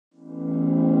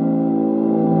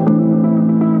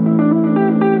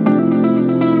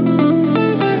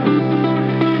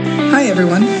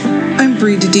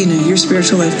Bree Didino, your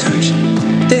spiritual life coach.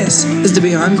 This is the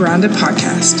Beyond Grounded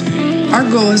podcast. Our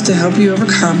goal is to help you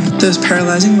overcome those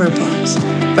paralyzing roadblocks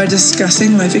by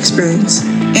discussing life experience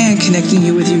and connecting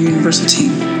you with your universal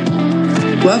team.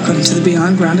 Welcome to the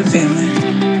Beyond Grounded family.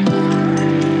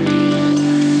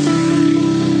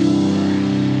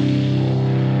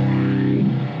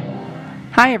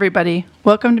 Hi, everybody.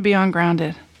 Welcome to Beyond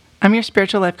Grounded. I'm your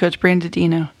spiritual life coach, Bree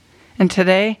Didino. And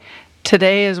today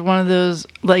is one of those,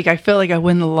 I feel like I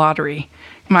win the lottery.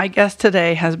 My guest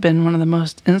today has been one of the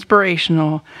most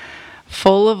inspirational,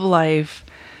 full of life,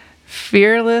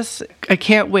 fearless. I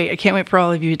can't wait for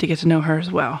all of you to get to know her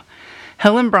as well.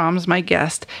 Helen Brahms, my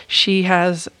guest, she's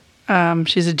a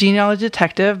genealogy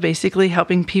detective, basically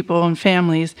helping people and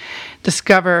families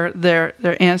discover their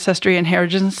ancestry and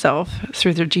heritage and self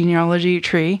through their genealogy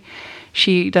tree.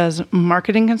 She does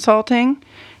marketing consulting.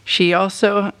 She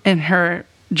also, in her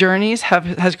journeys,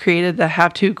 has created the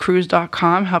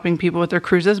HaveToCruise.com, helping people with their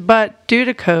cruises. But due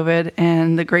to COVID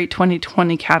and the great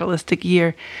 2020 catalytic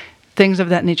year, things of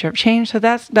that nature have changed. So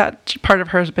that part of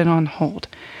her has been on hold.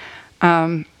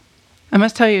 I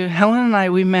must tell you, Helen and I,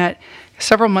 we met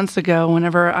several months ago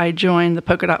whenever I joined the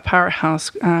Polka Dot Powerhouse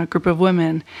group of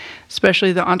women,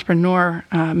 especially the entrepreneur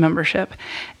membership.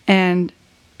 And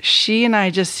she and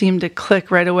I just seemed to click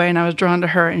right away, and I was drawn to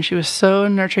her, and she was so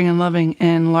nurturing and loving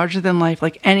and larger than life,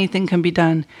 like anything can be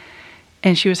done.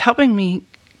 And she was helping me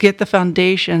get the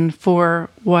foundation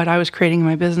for what I was creating in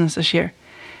my business this year.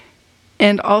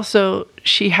 And also,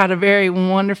 she had a very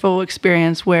wonderful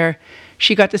experience where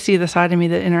she got to see the side of me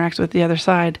that interacts with the other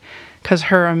side, because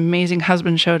her amazing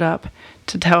husband showed up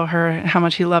to tell her how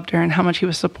much he loved her and how much he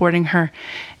was supporting her,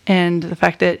 and the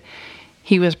fact that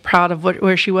he was proud of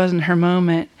where she was in her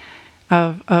moment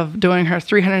of doing her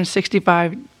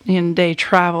 365-day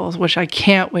travels, which I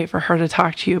can't wait for her to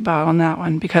talk to you about on that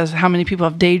one, because how many people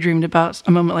have daydreamed about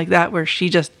a moment like that where she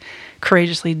just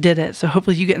courageously did it. So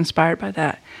hopefully you get inspired by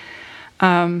that.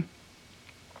 I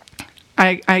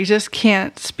just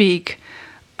can't speak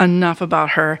enough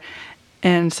about her.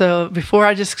 And so before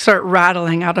I just start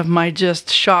rattling out of my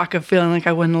just shock of feeling like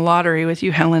I won the lottery with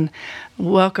you, Helen,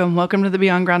 welcome to the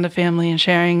Beyond Grounded family and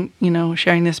sharing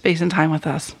this space and time with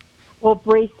us. Well,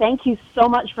 Bree, thank you so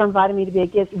much for inviting me to be a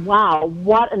guest. Wow,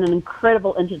 what an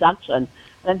incredible introduction.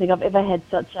 I don't think I've ever had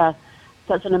such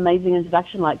an amazing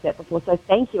introduction like that before. So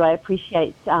thank you. I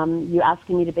appreciate you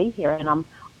asking me to be here, and I'm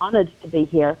honored to be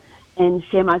here and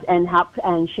share my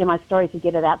story to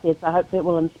get it out there. So hopefully it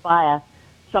will inspire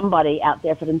somebody out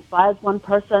there. If it inspires one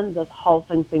person, this whole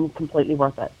thing's been completely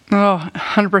worth it. Oh,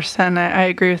 100%. I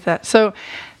agree with that. So,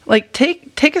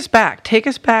 take us back. Take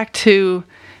us back to,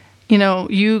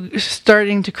 you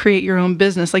starting to create your own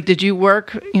business. Did you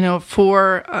work,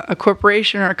 for a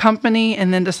corporation or a company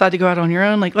and then decide to go out on your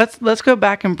own? Let's go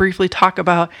back and briefly talk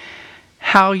about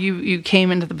how you came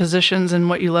into the positions and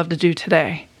what you love to do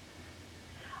today.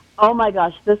 Oh my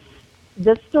gosh, this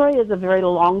story is a very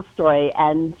long story,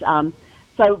 and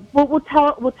so we'll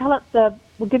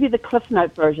give you the Cliff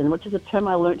Note version, which is a term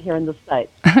I learned here in the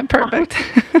States. Perfect.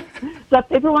 So if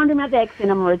people are wondering about the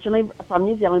accent, I'm originally from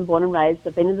New Zealand, born and raised.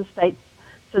 I've been in the States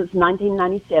since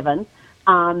 1997.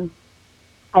 I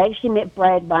actually met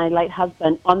Brad, my late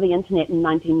husband, on the internet in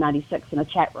 1996 in a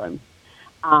chat room.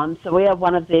 So we are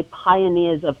one of the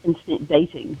pioneers of instant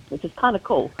dating, which is kind of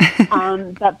cool.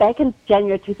 But back in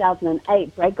January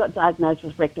 2008, Brad got diagnosed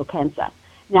with rectal cancer.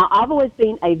 Now, I've always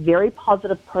been a very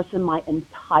positive person my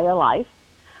entire life.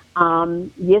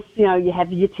 Yes, you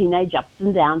have your teenage ups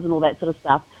and downs and all that sort of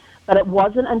stuff, but it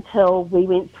wasn't until we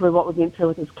went through what we went through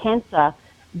with his cancer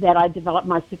that I developed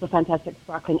my super fantastic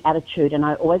sparkling attitude. And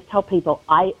I always tell people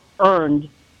I earned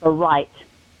the right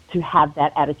to have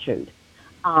that attitude.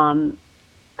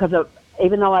 Because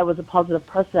even though I was a positive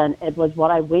person, it was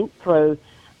what I went through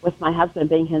with my husband,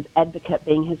 being his advocate,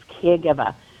 being his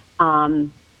caregiver,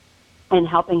 and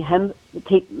helping him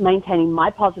keep maintaining my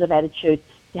positive attitude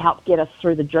to help get us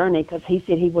through the journey, because he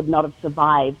said he would not have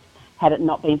survived had it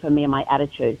not been for me and my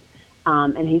attitude.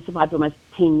 And he survived almost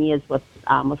 10 years with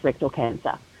rectal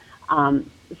cancer.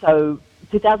 So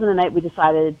 2008, we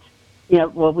decided,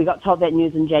 we got told that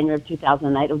news in January of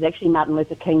 2008. It was actually Martin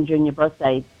Luther King Jr.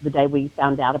 birthday, the day we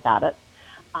found out about it.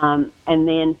 And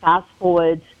then fast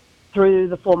forward through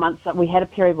the 4 months that we had a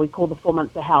period we called the 4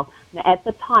 months of hell. Now, at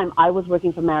the time, I was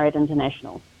working for Marriott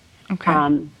International. Okay.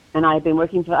 And I'd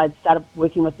started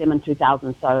working with them in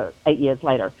 2000, so 8 years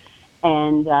later.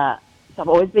 And so I've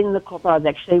always been in the corporate. I was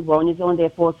actually Royal New Zealand Air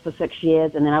Force for 6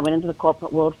 years, and then I went into the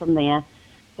corporate world from there.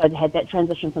 So I had that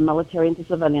transition from military into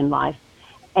civilian life.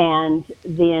 And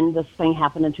then this thing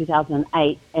happened in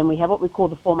 2008, and we have what we call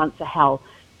the 4 months of hell.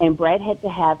 and Brad had to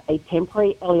have a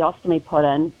temporary ileostomy put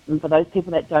in. And for those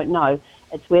people that don't know,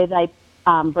 it's where they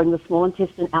bring the small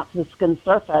intestine out to the skin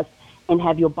surface and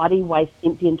have your body waste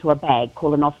empty into a bag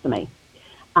called an ostomy.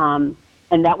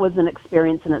 And that was an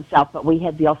experience in itself, but we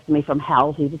had the ostomy from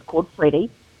hell. He was called Freddie.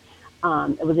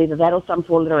 It was either that or some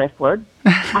four-letter F word.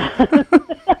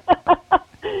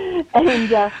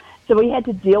 And so we had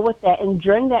to deal with that. And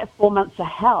during that 4 months of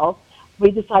hell,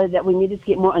 we decided that we needed to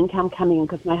get more income coming in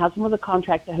because my husband was a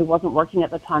contractor who wasn't working at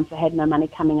the time, so had no money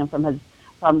coming in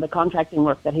from the contracting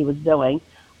work that he was doing.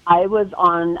 I was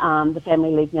on the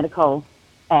Family Leave Medical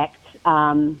Act,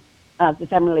 the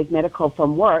Family Leave Medical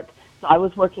from work, so I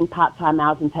was working part-time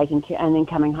hours and taking care, and then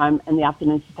coming home in the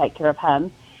afternoons to take care of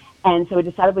him. And so we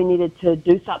decided we needed to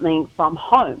do something from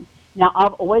home. Now,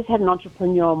 I've always had an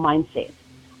entrepreneurial mindset.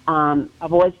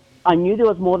 I knew there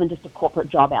was more than just a corporate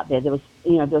job out there. There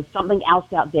was something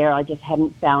else out there. I just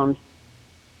hadn't found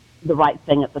the right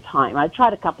thing at the time. I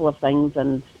tried a couple of things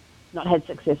and not had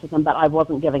success with them, but I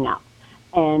wasn't giving up.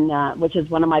 And which is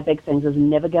one of my big things is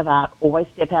never give up. Always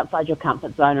step outside your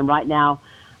comfort zone. And right now,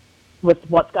 with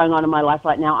what's going on in my life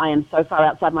right now, I am so far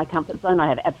outside my comfort zone, I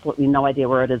have absolutely no idea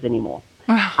where it is anymore.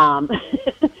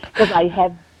 Because I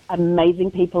have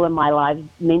amazing people in my life,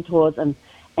 mentors and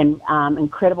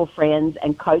incredible friends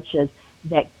and coaches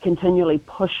that continually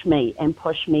push me and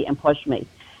push me and push me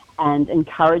and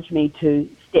encourage me to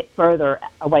step further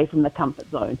away from the comfort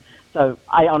zone. So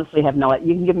I honestly have no idea.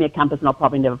 You can give me a compass and I'll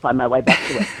probably never find my way back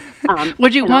to it.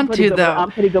 Would you want to, though?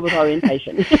 I'm pretty good with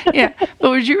orientation. Yeah,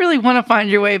 but would you really want to find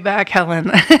your way back, Helen?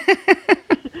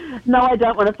 No, I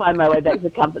don't want to find my way back to the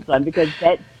comfort zone because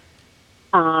that's,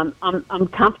 I'm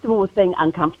comfortable with being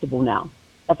uncomfortable now.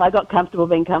 If I got comfortable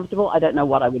being comfortable, I don't know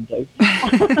what I would do.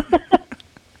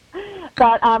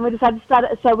 But we decided to start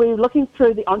it. So we were looking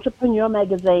through the Entrepreneur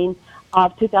magazine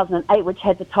of 2008, which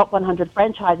had the top 100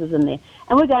 franchises in there.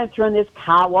 And we're going through, and there's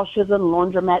car washes and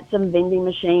laundromats and vending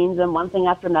machines and one thing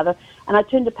after another. And I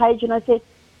turned a page and I said,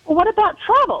 well, what about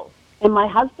travel? And my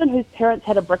husband, whose parents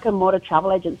had a brick-and-mortar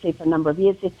travel agency for a number of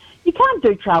years, said, you can't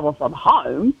do travel from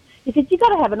home. He said, you've got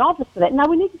to have an office for that. No,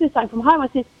 we need to do something from home. I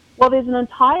said, well, there's an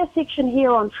entire section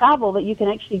here on travel that you can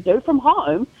actually do from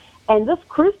home. And this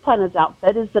Cruise Planners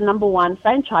outfit is the #1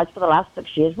 franchise for the last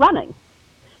 6 years running.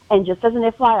 And just as an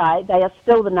FYI, they are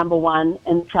still the #1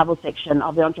 in the travel section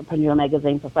of the Entrepreneur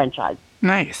magazine for franchise.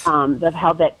 Nice. They've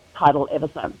held that title ever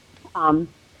since.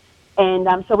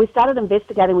 So we started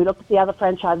investigating. We looked at the other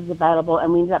franchises available,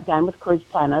 and we ended up going with Cruise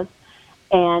Planners.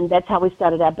 And that's how we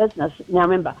started our business. Now,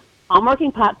 remember, I'm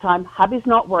working part-time. Hubby's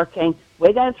not working.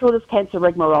 We're going through this cancer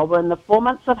rigmarole. We're in the 4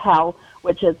 months of hell,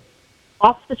 which is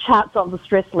off the charts of the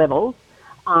stress levels.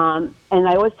 And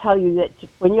I always tell you that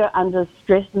when you're under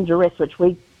stress and duress, which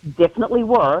we definitely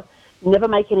were, never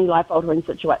make any life-altering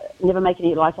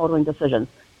decisions.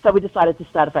 So we decided to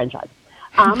start a franchise.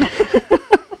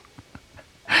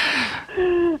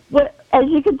 But as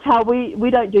you can tell, we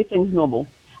don't do things normal.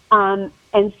 And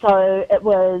so it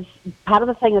was part of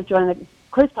the thing of joining the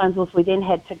Cruise Planners was we then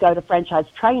had to go to franchise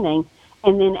training,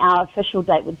 and then our official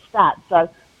date would start. So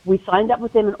we signed up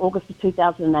with them in August of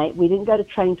 2008. We didn't go to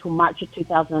training until March of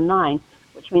 2009,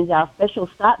 which means our official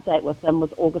start date with them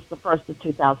was August the 1st of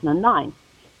 2009.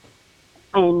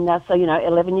 And so,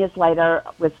 11 years later,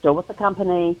 we're still with the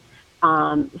company,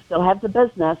 still have the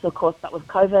business, of course, but with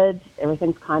COVID,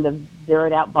 everything's kind of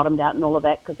zeroed out, bottomed out, and all of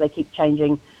that, because they keep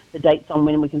changing the dates on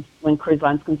when cruise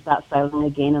lines can start sailing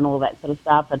again and all that sort of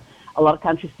stuff. And a lot of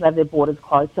countries still have their borders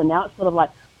closed. So now it's sort of like,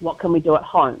 what can we do at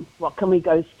home? What can we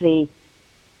go see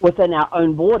within our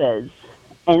own borders?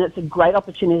 And it's a great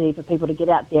opportunity for people to get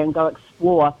out there and go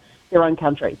explore their own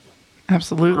countries.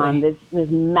 Absolutely.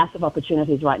 There's massive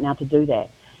opportunities right now to do that.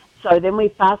 So then we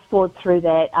fast forward through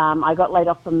that. I got laid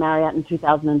off from Marriott in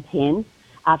 2010.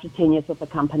 After 10 years with the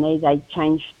company, they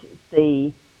changed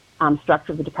the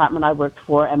structure of the department I worked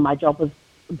for, and my job was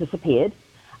disappeared.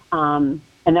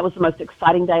 And that was the most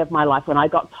exciting day of my life when I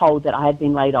got told that I had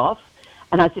been laid off.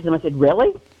 And I said to them, I said, really?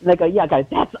 And they go, yeah. I go,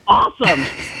 that's awesome.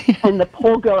 And the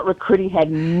poor girl at recruiting had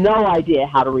no idea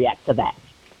how to react to that.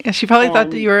 Yeah, she probably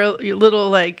thought that you were a little,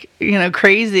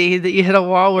 crazy, that you hit a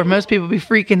wall where most people would be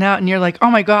freaking out, and you're like, oh,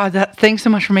 my God, thanks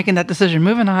so much for making that decision.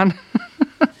 Moving on.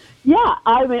 Yeah,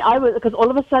 I was, because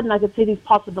all of a sudden I could see these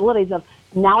possibilities of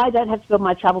now I don't have to build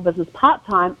my travel business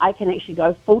part-time. I can actually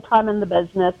go full-time in the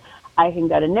business. I can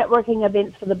go to networking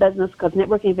events for the business, because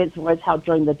networking events were always held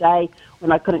during the day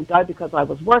when I couldn't go because I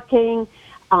was working.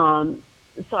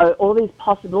 So all these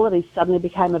possibilities suddenly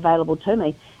became available to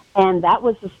me. And that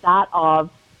was the start of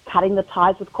cutting the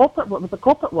ties with the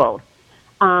corporate world.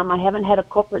 I haven't had a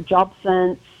corporate job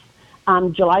since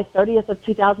July 30th of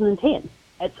 2010.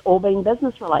 It's all been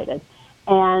business related.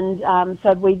 And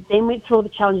so we then went through all the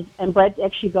challenges, and Brad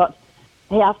actually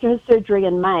after his surgery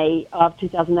in May of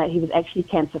 2008, he was actually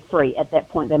cancer-free at that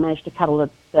point. They managed to cut all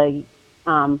the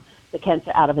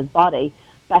cancer out of his body,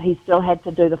 but he still had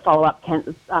to do the follow-up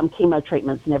chemo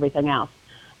treatments and everything else.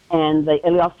 And the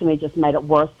ileostomy just made it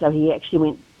worse, so he actually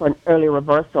went for an early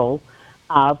reversal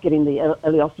of getting the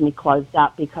ileostomy closed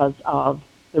up because of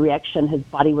the reaction his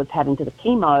body was having to the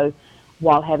chemo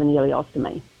while having the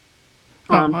ileostomy.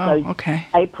 Okay.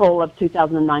 April of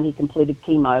 2009, he completed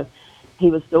chemo. He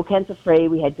was still cancer-free.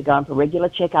 We had to go in for regular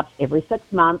checkups every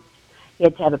 6 months. He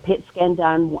had to have a PET scan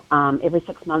done every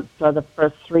 6 months for the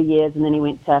first 3 years, and then he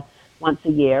went to once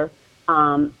a year.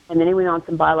 And then he went on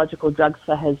some biological drugs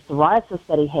for his psoriasis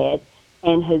that he had,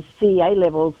 and his CEA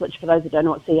levels, which for those who don't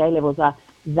know what CEA levels are,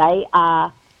 they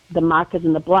are the markers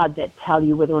in the blood that tell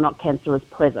you whether or not cancer is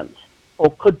present or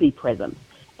could be present.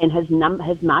 And his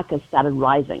markers started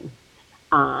rising.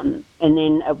 And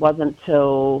then it wasn't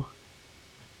till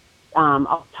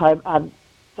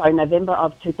November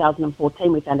of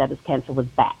 2014 we found out his cancer was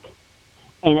back,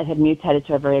 and it had mutated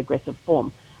to a very aggressive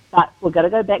form. But we're going to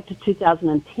go back to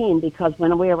 2010 because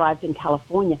when we arrived in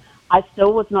California, I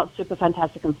still was not super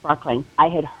fantastic and sparkling. I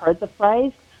had heard the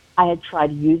phrase, I had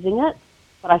tried using it,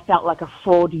 but I felt like a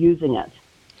fraud using it.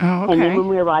 Oh, okay. And then when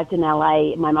we arrived in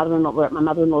LA, we were at my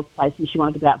mother-in-law's place, and she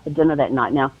wanted to go out for dinner that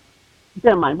night. Now,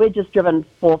 bear in mind, we'd just driven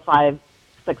 4, 5,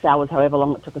 6 hours, however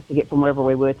long it took us to get from wherever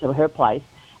we were to her place,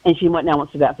 and she now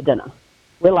wants to go out for dinner.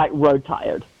 We're like road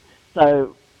tired.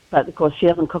 So, but of course she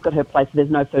doesn't cook at her place, so there's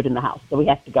no food in the house, so we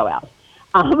have to go out.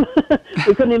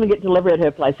 We couldn't even get delivery at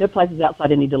her place. Her place is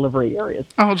outside any delivery areas.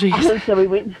 Oh, geez. So we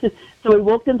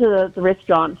walked into the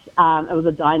restaurant. It was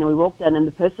a diner. We walked in, and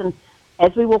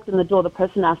as we walked in the door, the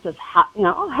person asked us, how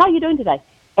are you doing today?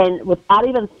 And without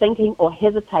even thinking or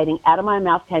hesitating, out of my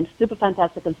mouth came super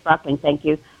fantastic and sparkling, thank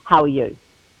you, how are you?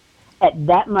 At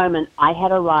that moment, I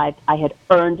had arrived. I had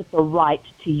earned the right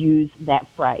to use that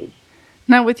phrase.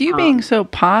 Now, with you being so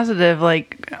positive,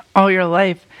 like all your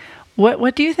life,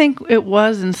 what do you think it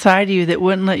was inside you that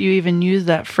wouldn't let you even use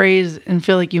that phrase and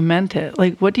feel like you meant it?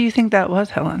 Like, what do you think that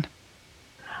was, Helen?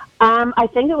 I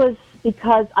think it was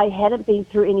because I hadn't been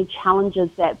through any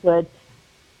challenges that would,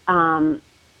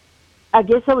 I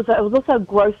guess it was also a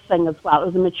growth thing as well. It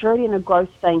was a maturity and a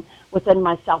growth thing within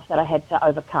myself that I had to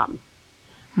overcome.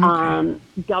 Okay.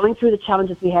 Going through the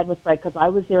challenges we had with Brad, because I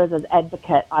was there as an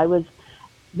advocate, there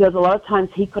was a lot of times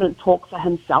he couldn't talk for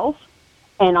himself,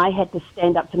 and I had to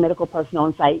stand up to medical personnel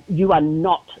and say, you are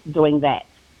not doing that.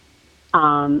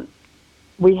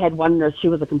 We had one nurse, she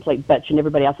was a complete bitch, and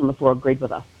everybody else on the floor agreed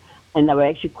with us. And they were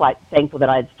actually quite thankful that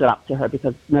I had stood up to her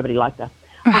because nobody liked her.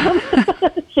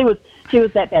 She was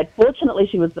that bad. Fortunately,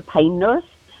 she was the pain nurse,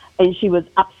 and she was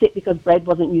upset because Brad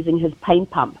wasn't using his pain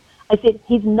pump. I said,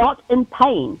 he's not in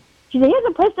pain. She said, he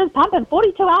hasn't pressed his pump in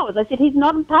 42 hours. I said, he's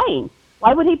not in pain.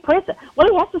 Why would he press it? Well,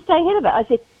 he has to stay ahead of it. I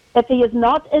said, if he is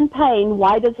not in pain,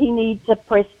 why does he need to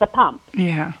press the pump?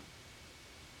 Yeah.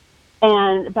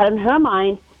 But in her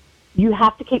mind, you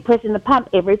have to keep pressing the pump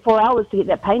every 4 hours to get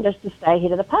that pain just to stay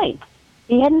ahead of the pain.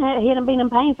 He hadn't been in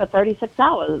pain for 36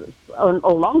 hours or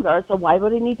longer, so why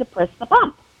would he need to press the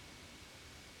pump?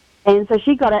 And so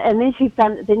she got it, and then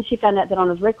she found out that on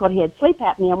his record he had sleep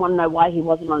apnea. I want to know why he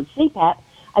wasn't on CPAP.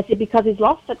 I said, because he's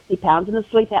lost 60 pounds and his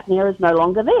sleep apnea is no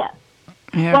longer there.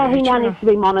 Yeah, well, he now needs to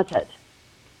be monitored.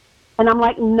 And I'm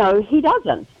like, no, he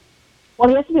doesn't. Well,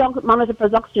 he has to be monitored for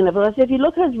his oxygen level. I said, if you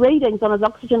look at his readings on his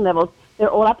oxygen levels, they're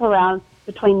all up around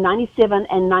between 97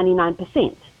 and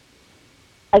 99%.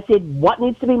 I said, what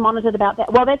needs to be monitored about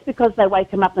that? Well, that's because they wake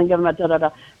him up and give him a da-da-da.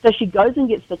 So she goes and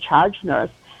gets the charge nurse.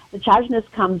 The charge nurse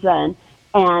comes in,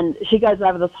 and she goes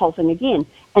over this whole thing again.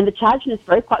 And the charge nurse,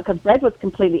 very quiet, because Brad was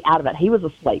completely out of it. He was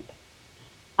asleep.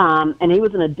 And he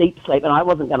was in a deep sleep, and I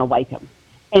wasn't going to wake him.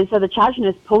 And so the charge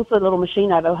nurse pulls the little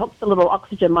machine over, hooks the little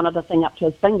oxygen monitor thing up to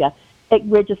his finger. It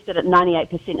registered at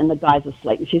 98%, and the guy's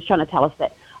asleep. And she's trying to tell us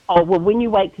that, oh, well, when you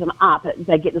wake them up,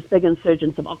 they get this big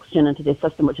insurgence of oxygen into their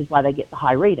system, which is why they get the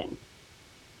high reading.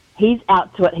 He's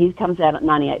out to it. He comes out at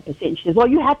 98%. She says, well,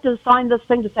 you have to sign this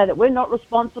thing to say that we're not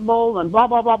responsible and blah,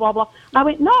 blah, blah, blah, blah. And I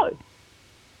went, no.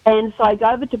 And so I go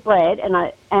over to Brad,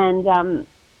 deny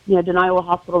all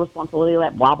hospital responsibility,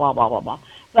 that blah, blah, blah, blah, blah.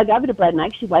 So I go over to Brad and I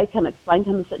actually wake him, explain to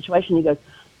him the situation. He goes,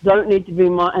 don't need to be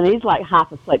monitored. And he's like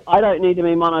half asleep. I don't need to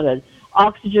be monitored.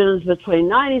 Oxygen is between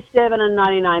 97 and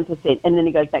 99%. And then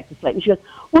he goes back to sleep. And she goes,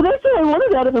 well, that's what I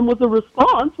wanted out of him was a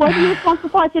response. Why did you respond? So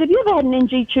I said, have you ever had an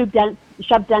NG tube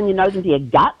shoved down your nose into your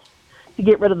gut to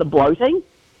get rid of the bloating?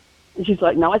 And she's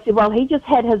like, no. I said, well, he just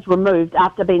had his removed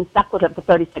after being stuck with it for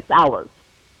 36 hours.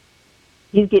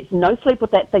 He gets no sleep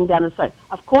with that thing down his throat.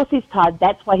 Of course he's tired.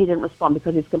 That's why he didn't respond,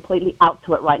 because he's completely out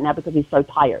to it right now because he's so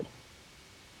tired.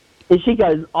 And she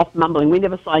goes off mumbling. We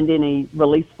never signed any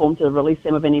release form to release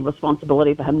him of any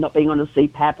responsibility for him not being on a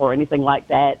CPAP or anything like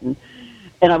that. And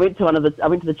I went to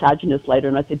the charge nurse later,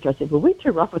 and I said to her, "Were we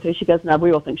too rough with her?" She goes, "No,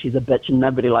 we all think she's a bitch, and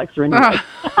nobody likes her anyway."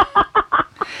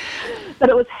 But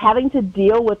it was having to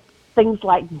deal with things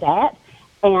like that,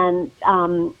 and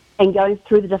going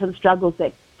through the different struggles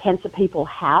that cancer people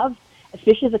have,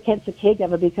 especially as a cancer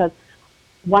caregiver, because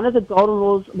one of the golden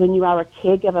rules when you are a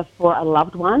caregiver for a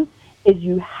loved one is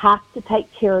you have to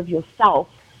take care of yourself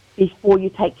before you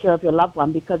take care of your loved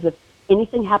one, because if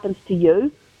anything happens to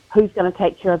you, who's going to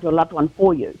take care of your loved one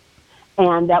for you?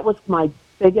 And that was one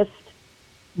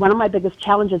of my biggest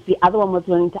challenges. The other one was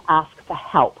learning to ask for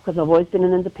help, because I've always been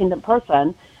an independent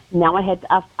person. Now I had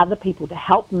to ask other people to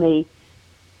help me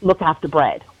look after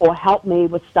Brad, or help me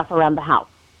with stuff around the house,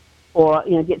 or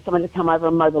get someone to come over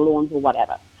and mow the lawns or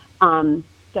whatever.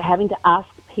 So having to ask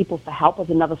people for help was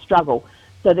another struggle.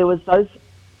 So there was those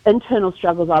internal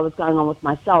struggles I was going on with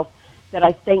myself that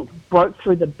I think broke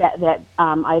through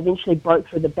I eventually broke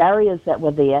through the barriers that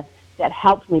were there that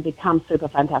helped me become super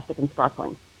fantastic and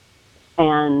sparkling.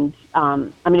 And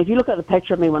if you look at the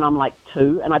picture of me when I'm like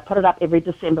 2, and I put it up every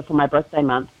December for my birthday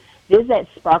month, there's that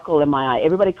sparkle in my eye.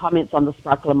 Everybody comments on the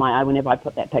sparkle in my eye whenever I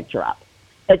put that picture up.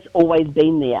 It's always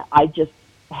been there. I just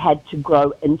had to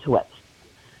grow into it.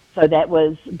 So that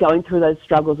was going through those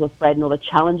struggles with Brad and all the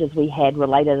challenges we had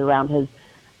related around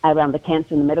the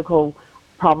cancer and the medical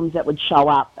problems that would show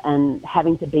up, and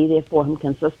having to be there for him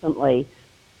consistently,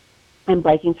 and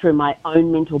breaking through my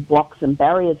own mental blocks and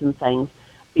barriers and things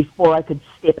before I could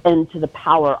step into the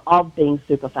power of being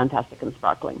super fantastic and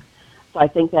sparkling. So I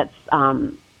think that's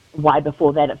why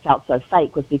before that it felt so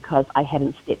fake, was because I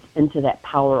hadn't stepped into that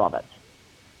power of it.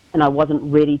 And I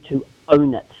wasn't ready to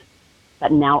own it.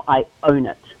 But now I own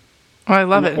it. Oh, I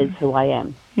love it. It is who I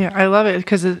am. Yeah, I love it,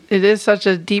 because it is such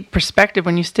a deep perspective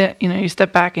when you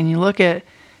step back and you look at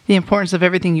the importance of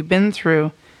everything you've been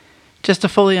through, just to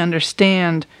fully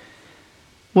understand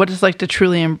what it's like to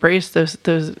truly embrace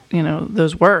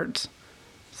those words.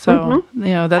 So,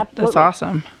 that's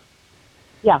awesome.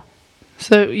 Yeah.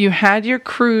 So you had your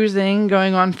cruising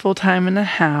going on full time in the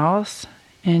house,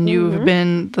 and you've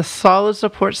been the solid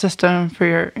support system for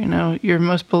your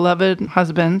most beloved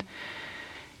husband.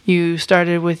 You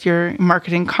started with your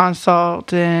marketing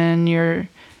consult and your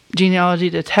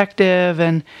genealogy detective,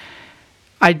 and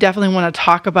I definitely want to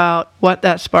talk about what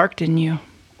that sparked in you.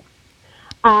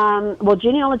 Well,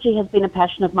 genealogy has been a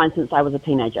passion of mine since I was a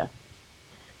teenager.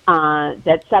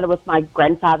 That started with my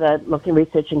grandfather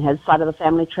researching his side of the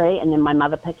family tree, and then my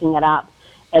mother picking it up,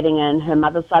 adding in her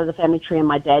mother's side of the family tree and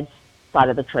my dad's side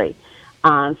of the tree.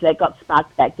 So that got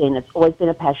sparked back then. It's always been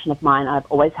a passion of mine. I've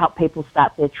always helped people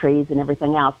start their trees and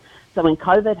everything else. So when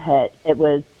COVID hit, it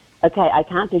was, okay, I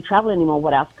can't do travel anymore.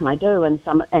 What else can I do? And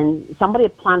somebody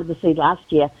had planted the seed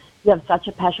last year. You have such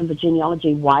a passion for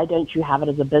genealogy. Why don't you have it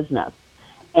as a business?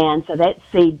 And so that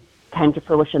seed came to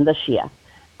fruition this year,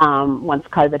 once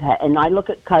COVID hit. And I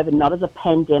look at COVID not as a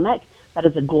pandemic, but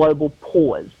as a global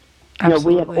pause.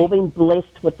 Absolutely. We have all been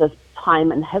blessed with this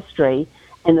time in history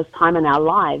and this time in our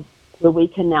lives where we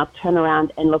can now turn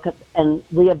around and look at and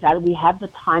reevaluate. We have the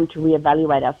time to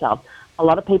reevaluate ourselves. A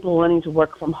lot of people are learning to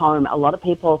work from home. A lot of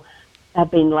people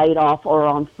have been laid off or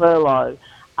on furlough.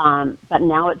 But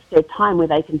now it's their time where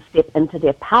they can step into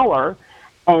their power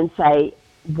and say,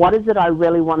 what is it I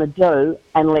really want to do,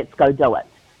 and let's go do it.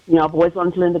 I've always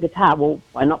wanted to learn the guitar. Well,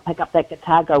 why not pick up that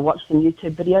guitar, go watch some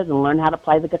YouTube videos and learn how to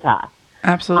play the guitar?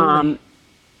 Absolutely.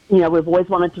 We've always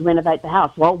wanted to renovate the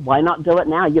house. Well, why not do it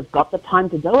now? You've got the time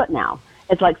to do it now.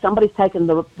 It's like somebody's taken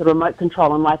the remote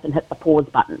control in life and hit the pause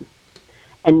button.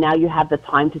 And now you have the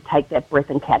time to take that breath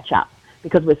and catch up,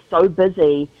 because we're so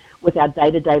busy with our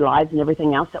day-to-day lives and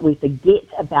everything else that we forget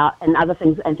about, and other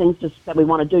things and things just that we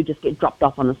want to do just get dropped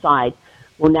off on the side.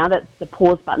 Well, now that the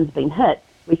pause button's been hit,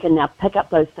 we can now pick up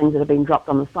those things that have been dropped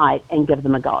on the side and give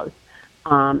them a go,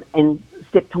 and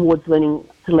step towards learning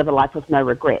to live a life with no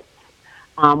regrets.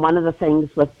 One of the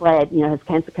things with Brad, his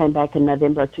cancer came back in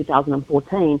November of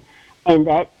 2014, and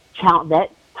that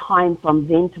time from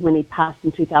then to when he passed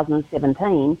in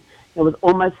 2017, it was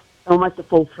almost a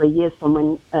full 3 years from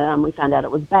when we found out it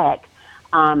was back.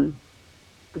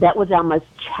 That was our most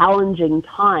challenging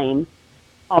time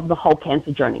of the whole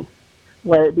cancer journey,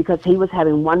 because he was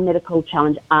having one medical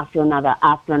challenge after another,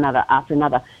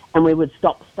 and we would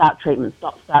stop, start treatment.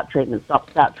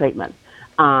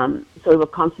 So we were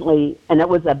constantly, and it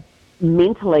was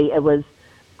mentally, it was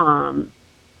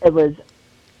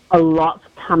a lot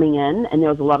coming in, and there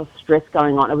was a lot of stress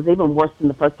going on. It was even worse than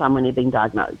the first time when he'd been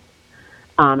diagnosed.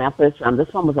 Our first round,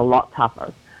 this one was a lot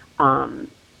tougher. And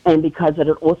because it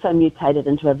had also mutated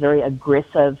into a very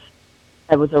aggressive,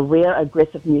 it was a rare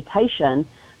aggressive mutation,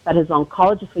 but his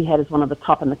oncologist we had was one of the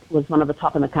top in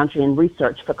the country in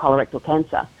research for colorectal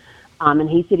cancer. And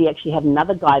he said he actually had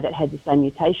another guy that had the same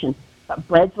mutation, but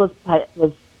Brad's was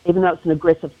even though it's an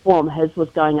aggressive form, his was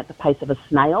going at the pace of a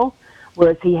snail,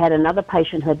 whereas he had another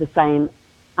patient who had the same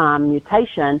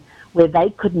mutation where they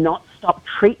could not stop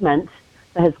treatment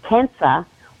for his cancer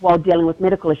while dealing with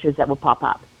medical issues that would pop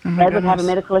up. Brad would have a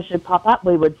medical issue pop up,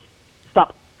 we would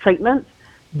stop treatment,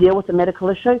 deal with the medical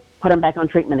issue, put him back on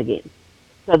treatment again.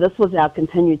 So this was our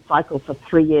continued cycle for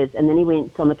 3 years, and then he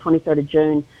went on the 23rd of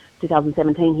June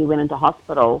 2017, he went into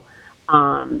hospital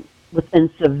in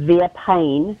severe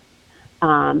pain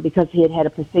because he had had a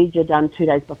procedure done 2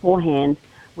 days beforehand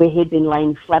where he'd been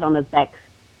laying flat on his back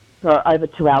for over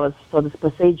 2 hours for this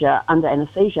procedure under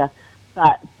anesthesia.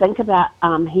 But think about,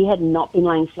 he had not been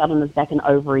laying flat on his back in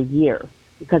over a year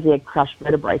because he had crushed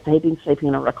vertebrae, so he'd been sleeping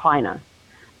in a recliner.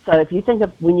 So if you think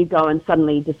of when you go and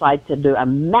suddenly decide to do a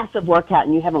massive workout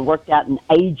and you haven't worked out in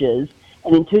ages,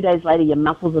 and then 2 days later your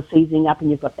muscles are seizing up and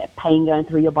you've got that pain going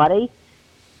through your body,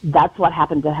 that's what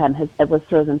happened to him. It was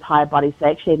through his entire body. So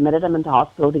they actually admitted him into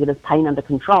hospital to get his pain under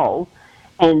control,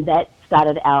 and that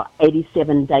started our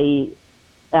 87-day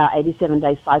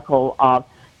cycle of,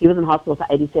 he was in hospital for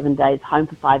 87 days, home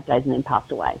for 5 days, and then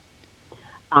passed away.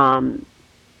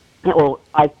 Well,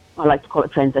 I like to call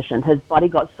it transition. His body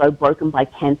got so broken by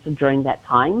cancer during that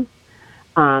time.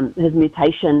 His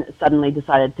mutation suddenly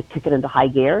decided to kick it into high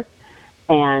gear,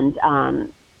 and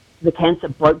the cancer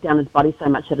broke down his body so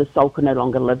much that his soul could no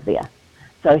longer live there.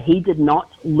 So he did not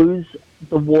lose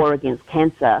the war against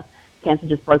cancer. Cancer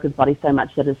just broke his body so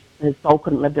much that his soul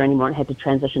couldn't live there anymore and had to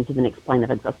transition to the next plane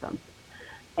of existence.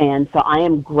 And so I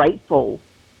am grateful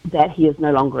that he is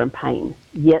no longer in pain.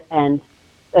 And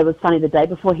it was funny, the day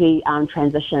before he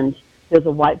transitioned, there was a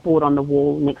whiteboard on the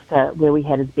wall next to where we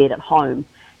had his bed at home,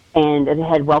 and it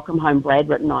had "Welcome Home, Brad"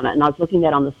 written on it. And I was looking at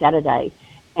that on the Saturday,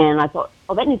 and I thought,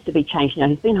 oh, that needs to be changed.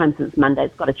 He's been home since Monday.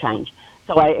 It's got to change.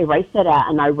 So I erased it out,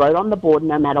 and I wrote on the board,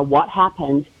 no matter what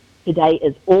happened, today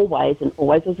is always, and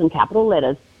always is in capital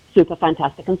letters, super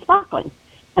fantastic and sparkling.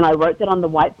 And I wrote that on the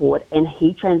whiteboard, and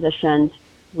he transitioned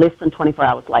less than 24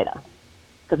 hours later.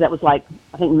 Because that was like,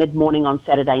 I think, mid-morning on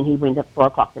Saturday, and he went at 4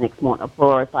 o'clock the next morning, or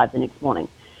 4:05 the next morning.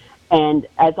 And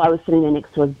as I was sitting there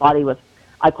next to his body with,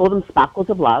 I call them sparkles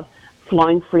of love,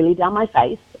 flowing freely down my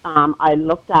face, I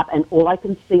looked up, and all I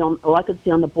could see on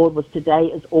the board was, today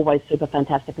is always super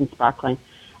fantastic and sparkling.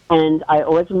 And I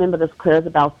always remember this clear as a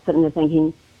bell, sitting there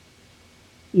thinking,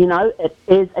 it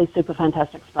is a super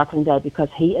fantastic sparkling day because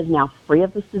he is now free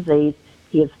of this disease.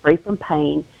 He is free from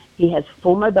pain. He has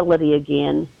full mobility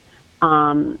again.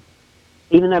 Even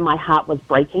though my heart was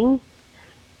breaking,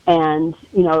 and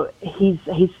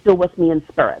he's still with me in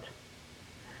spirit.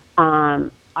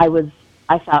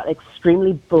 I felt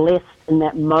extremely blessed in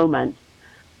that moment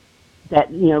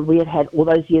that we had all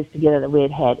those years together that we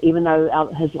had, even though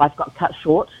his life got cut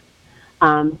short.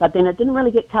 But then it didn't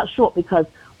really get cut short because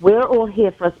we're all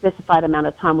here for a specified amount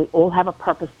of time. We all have a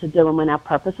purpose to do, and when our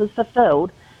purpose is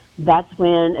fulfilled, that's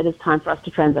when it is time for us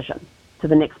to transition to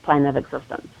the next plane of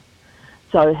existence.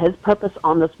 So his purpose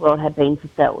on this world had been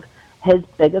fulfilled. His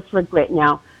biggest regret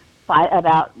now,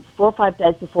 about 4 or 5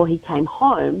 days before he came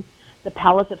home, the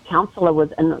palliative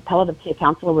care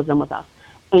counselor was in with us,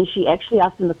 and she actually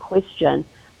asked him the question,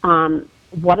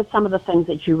 what are some of the things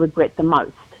that you regret the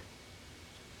most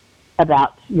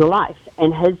about your life?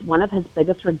 And one of his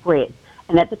biggest regrets,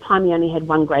 and at the time he only had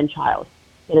one grandchild,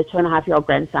 he had a 2.5-year-old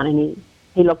grandson, and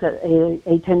he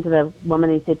turned to the woman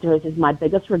and he said to her, he says, my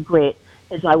biggest regret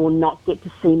is I will not get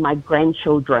to see my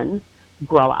grandchildren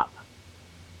grow up.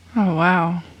 Oh,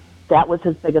 wow. That was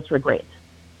his biggest regret.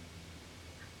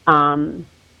 And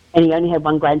he only had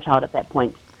one grandchild at that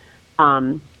point.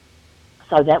 So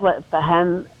that was, for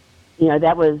him,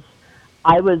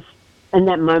 I was, in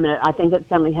that moment, I think it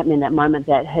suddenly hit me in that moment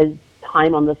that his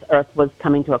time on this earth was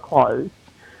coming to a close.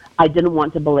 I didn't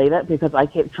want to believe it because I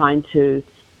kept trying to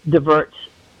divert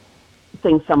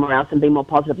things somewhere else and be more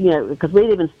positive, because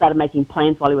we'd even started making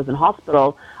plans while he was in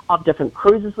hospital of different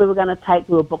cruises we were going to take.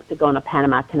 We were booked to go on a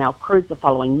Panama Canal cruise the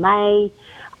following May.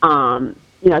 So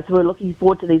we were looking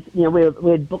forward to these,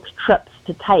 we had booked trips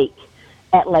to take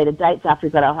at later dates after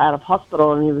he got out of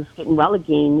hospital and he was getting well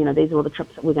again. These are all the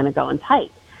trips that we're going to go and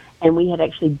take. And we had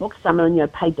actually booked some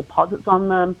and, paid deposits on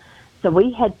them. So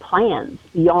we had plans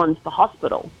beyond the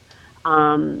hospital.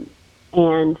 And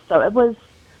so it was,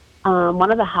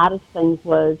 one of the hardest things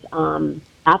was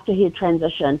after he had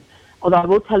transitioned, although I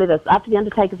will tell you this, after the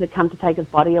undertakers had come to take his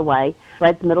body away,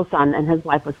 Brad's middle son and his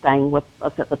wife were staying with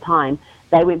us at the time.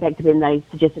 They went back to bed and they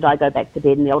suggested I go back to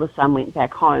bed, and the older son went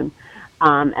back home.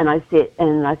 And I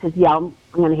said, yeah, I'm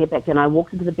going to head back there. And I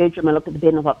walked into the bedroom and looked at the bed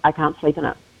and I thought, I can't sleep in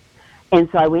it. And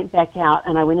so I went back out,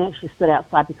 and I went and actually stood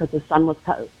outside because the sun was,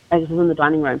 I was in the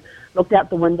dining room, looked out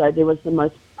the window. There was the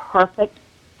most perfect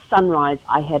sunrise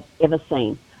I had ever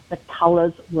seen. The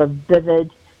colors were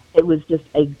vivid. It was just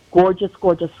a gorgeous,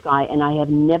 gorgeous sky, and I have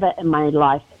never in my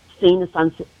life seen a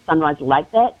sunrise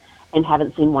like that, and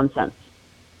haven't seen one since.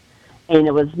 And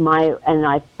and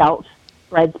I felt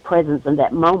Brad's presence in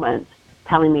that moment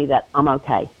telling me that I'm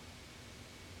okay,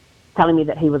 telling me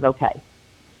that he was okay.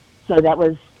 So that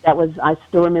was, I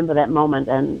still remember that moment,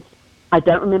 and I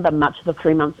don't remember much of the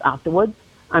 3 months afterwards.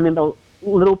 I remember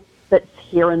little bits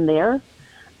here and there,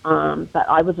 but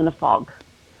I was in a fog.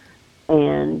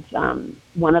 And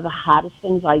one of the hardest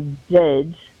things I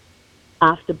did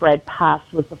after Brad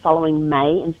passed was the following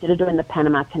May. Instead of doing the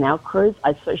Panama Canal cruise,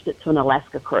 I switched it to an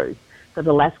Alaska cruise, because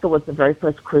Alaska was the very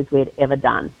first cruise we had ever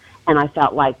done. And I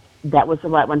felt like that was the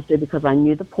right one to do because I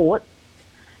knew the port,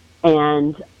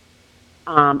 and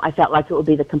I felt like it would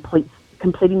be the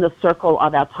completing the circle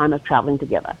of our time of traveling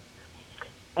together.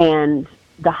 And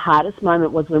the hardest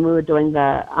moment was when we were doing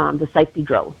the safety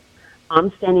drill.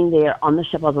 I'm standing there on the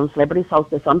ship. I was on Celebrity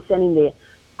Solstice. I'm standing there.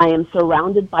 I am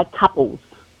surrounded by couples.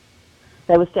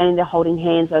 They were standing there holding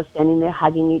hands. They were standing there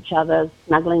hugging each other,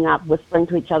 snuggling up, whispering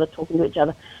to each other, talking to each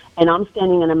other. And I'm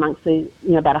standing in amongst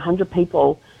about 100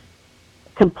 people,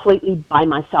 completely by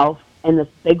myself, and this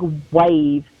big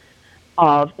wave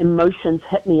of emotions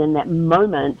hit me in that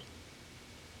moment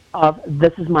of,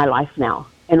 this is my life now.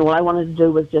 And all I wanted to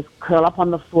do was just curl up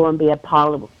on the floor and be a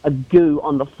pile of goo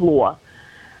on the floor.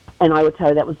 And I would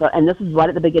tell you and this is right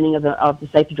at the beginning of the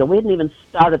safety drill. We hadn't even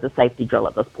started the safety drill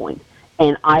at this point.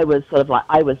 And I was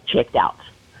I was checked out.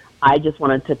 I just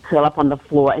wanted to curl up on the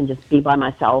floor and just be by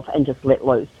myself and just let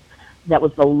loose. That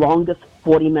was the longest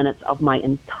 40 minutes of my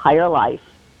entire life,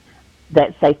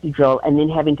 that safety drill, and then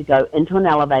having to go into an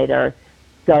elevator,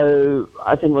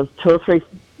 I think it was two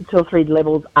or three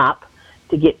levels up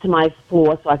to get to my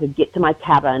floor so I could get to my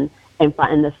cabin. And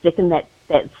the second that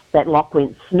lock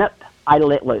went snip, I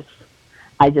let loose.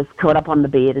 I just curled up on the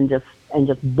bed and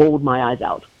just bawled my eyes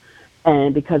out.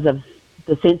 And because of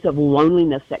the sense of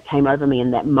loneliness that came over me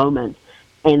in that moment,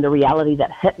 and the reality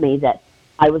that hit me that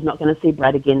I was not going to see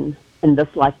Brad again in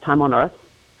this lifetime on Earth,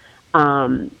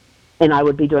 and I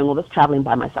would be doing all this traveling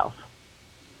by myself.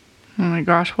 Oh my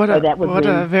gosh, that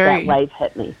wave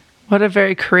hit me. What a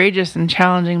very courageous and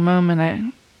challenging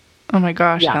moment. Oh my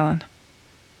gosh, yeah. Helen.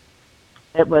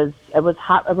 It was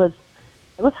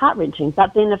heart-wrenching.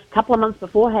 But then a couple of months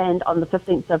beforehand, on the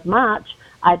 15th of March,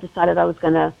 I decided I was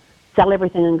going to sell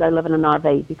everything and go live in an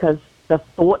RV, because the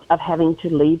thought of having to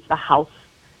leave the house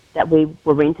that we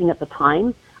were renting at the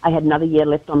time, I had another year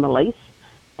left on the lease,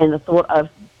 and the thought of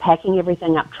packing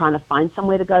everything up, trying to find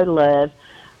somewhere to go to live.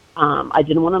 I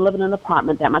didn't want to live in an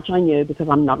apartment, that much I knew, because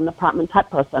I'm not an apartment type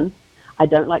person. I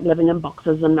don't like living in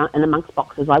boxes and amongst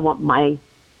boxes. I want my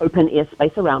open air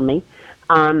space around me.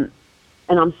 And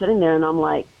I'm sitting there and I'm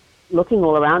like looking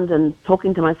all around and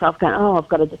talking to myself, going, I've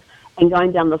got to, and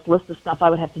going down this list of stuff I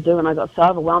would have to do. And I got so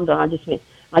overwhelmed, and I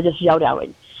just yelled out,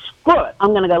 screw it, I'm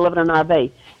going to go live in an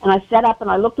RV. And I sat up and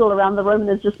I looked all around the room, and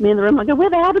there's just me in the room. I go, where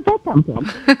the hell did that come from?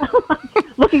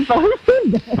 Looking for who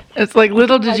said that? It's like,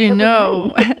 little did you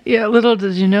know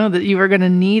that you were going to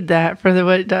need that for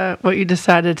what you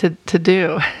decided to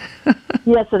do.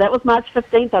 Yeah, so that was March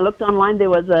 15th. I looked online. There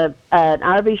was an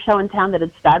RV show in town that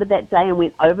had started that day and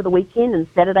went over the weekend, and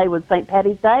Saturday was St.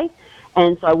 Paddy's Day.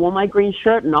 And so I wore my green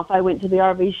shirt, and off I went to the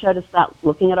RV show to start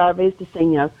looking at RVs to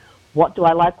see, what do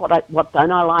I like, what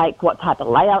don't I like, what type of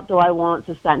layout do I want,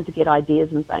 so starting to get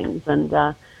ideas and things. And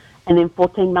then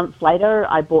 14 months later,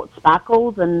 I bought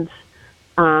Sparkles, and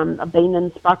I've been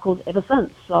in Sparkles ever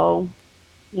since. So,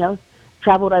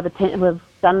 traveled we've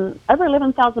done over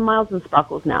 11,000 miles in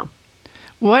Sparkles now.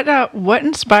 What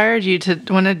inspired you to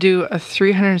want to do a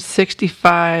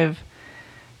 365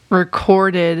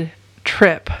 recorded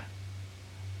trip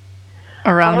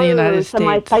around the United States? So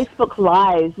my Facebook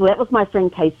Lives, that was my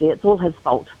friend Casey. It's all his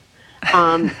fault.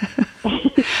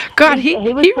 God, he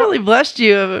really blessed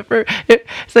you.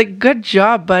 It's like, good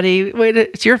job, buddy. Wait,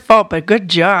 it's your fault, but good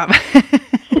job.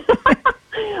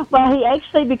 Well, he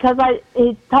actually, because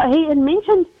he had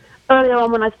mentioned earlier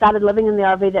on when I started living in the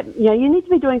RV that, you need to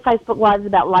be doing Facebook Lives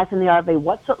about life in the RV.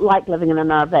 What's it like living in an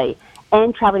RV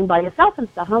and traveling by yourself and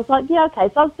stuff? And I was like, yeah, okay.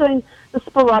 So I was doing the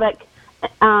sporadic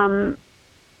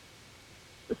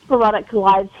sporadic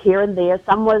lives here and there.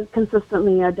 Some were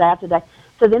consistently, day after day.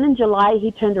 So then in July,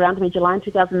 he turned around to me, July in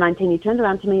 2019, he turned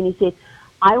around to me and he said,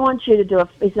 I want you to do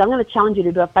he said, I'm going to challenge you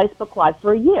to do a Facebook Live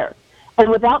for a year. And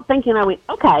without thinking, I went,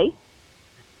 okay.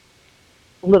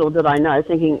 Little did I know,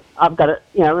 thinking I've got it,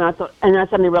 and I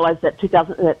suddenly realized that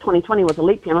 2020 was a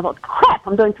leap year, and I thought, crap,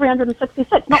 I'm doing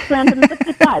 366, not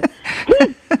 365.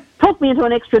 He talked me into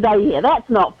an extra day here. That's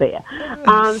not fair.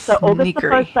 So August the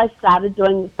 1st, I started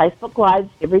doing Facebook Lives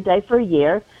every day for a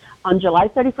year. On July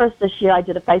 31st this year, I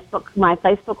did my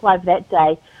Facebook Live that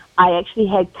day. I actually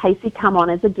had Casey come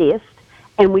on as a guest,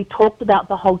 and we talked about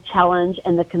the whole challenge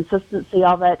and the consistency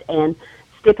of it and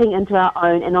stepping into our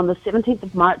own. And on the 17th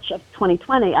of March of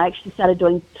 2020, I actually started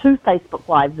doing 2 Facebook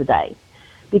Lives a day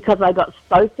because I got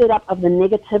so fed up of the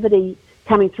negativity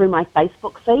coming through my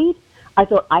Facebook feed. I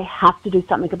thought, I have to do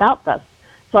something about this.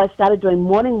 So I started doing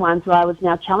morning ones where I was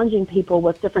now challenging people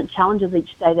with different challenges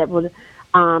each day that would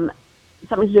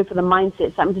something to do for the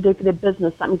mindset, something to do for their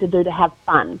business, something to do to have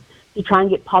fun, to try and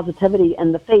get positivity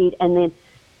in the feed. And then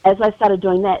as I started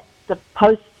doing that, the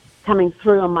posts coming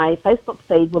through on my Facebook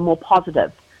feed were more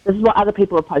positive. This is what other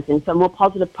people are posting. So more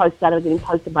positive posts started getting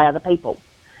posted by other people.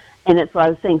 And that's what I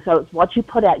was seeing. So it's what you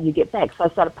put out, you get back. So I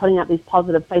started putting out these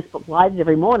positive Facebook Lives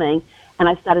every morning, and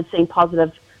I started seeing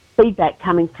positive feedback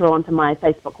coming through onto my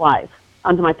Facebook Live,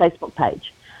 onto my Facebook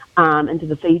page, into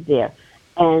the feed there.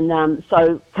 And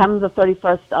so come the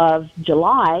 31st of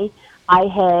July, I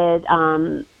had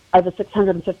over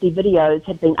 650 videos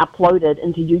had been uploaded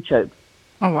into YouTube.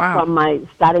 Oh, wow. From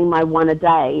starting my 1 a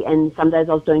day, and some days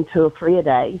I was doing 2 or 3 a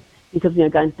day because,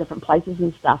 going to different places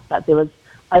and stuff. But there was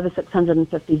over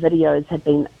 650 videos had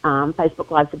been,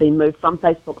 Facebook Lives had been moved from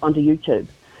Facebook onto YouTube.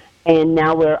 And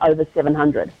now we're over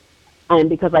 700. And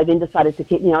because I then decided to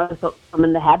keep, I thought I'm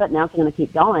in the habit now, so I'm going to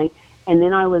keep going. And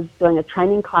then I was doing a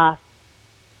training class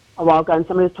a while ago, and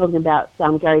somebody was talking about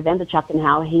Gary Vaynerchuk and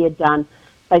how he had done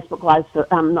Facebook Lives,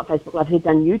 not Facebook Lives, he'd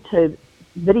done YouTube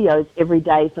videos every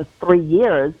day for 3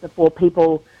 years before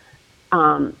people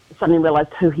suddenly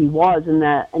realized who he was and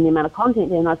the amount of content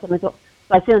there. And I suddenly thought,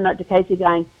 so I sent a note to Casey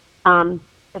going,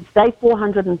 it's day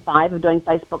 405 of doing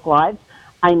Facebook Lives.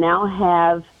 I now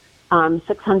have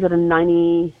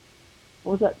 690,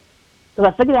 what was it?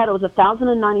 Because I figured out it was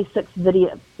 1,096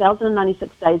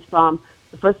 days from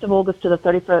the 1st of August to the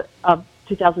 31st of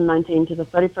 2019 to the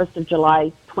 31st of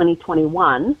July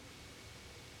 2021.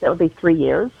 That would be 3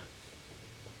 years.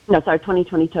 No, sorry,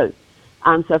 2022.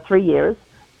 So 3 years.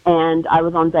 And I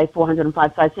was on day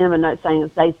 405. So I sent him a note saying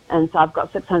it's days, and so I've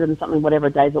got 600 and something, whatever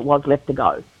days it was left to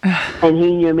go. And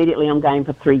he knew immediately I'm going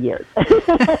for 3 years.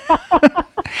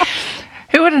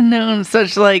 Who would have known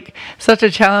such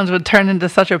a challenge would turn into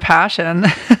such a passion?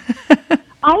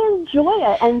 I enjoy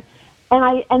it. And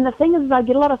the thing is I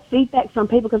get a lot of feedback from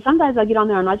people, because some days I get on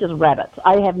there and I just rabbit.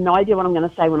 I have no idea what I'm going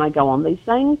to say when I go on these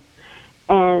things.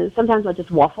 And sometimes I just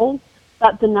waffle.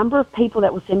 But the number of people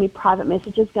that will send me private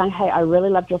messages going, hey, I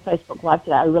really loved your Facebook Live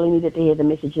today. I really needed to hear the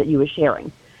message that you were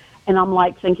sharing. And I'm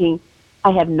like thinking, I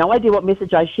have no idea what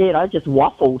message I shared. I just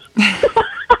waffled.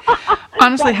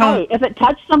 Honestly, hey, if it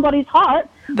touched somebody's heart.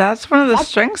 That's one of the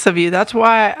strengths of you. That's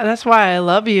why I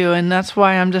love you. And that's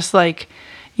why I'm just like,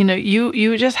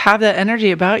 you just have that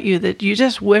energy about you that you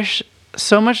just wish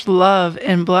so much love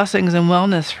and blessings and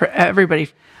wellness for everybody.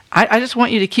 I just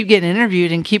want you to keep getting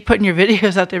interviewed and keep putting your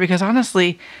videos out there, because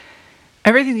honestly,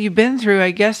 everything that you've been through,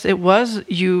 I guess it was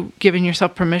you giving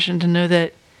yourself permission to know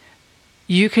that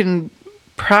you can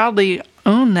proudly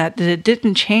own that it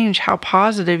didn't change how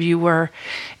positive you were,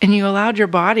 and you allowed your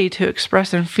body to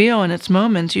express and feel in its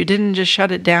moments. You didn't just shut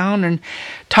it down and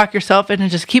talk yourself into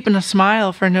just keeping a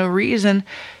smile for no reason.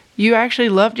 You actually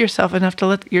loved yourself enough to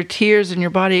let your tears and your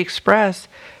body express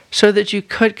so that you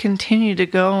could continue to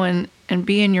go and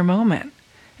be in your moment.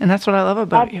 And that's what I love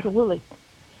about you. Absolutely.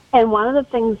 And one of the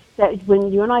things that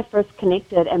when you and I first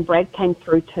connected and Brad came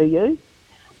through to you,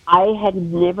 I had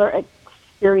never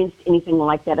experienced anything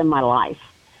like that in my life.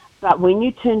 But when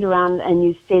you turned around and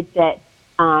you said that,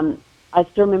 I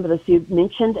still remember this, you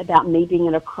mentioned about me being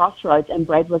at a crossroads, and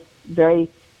Brad was very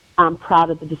proud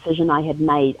of the decision I had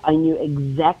made. I knew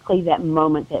exactly that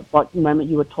moment, what moment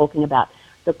you were talking about.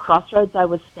 The crossroads I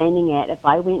was standing at, if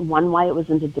I went one way, it was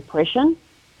into depression.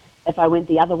 If I went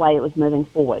the other way, it was moving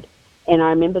forward. And I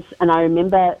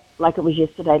remember like it was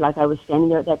yesterday, like I was standing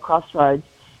there at that crossroads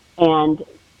and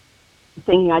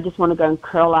thinking, I just want to go and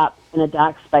curl up in a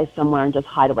dark space somewhere and just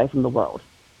hide away from the world.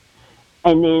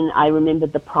 And then I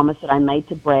remembered the promise that I made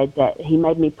to Brad, that he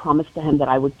made me promise to him that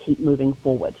I would keep moving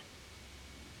forward.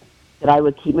 That I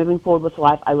would keep moving forward with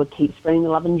life. I would keep spreading the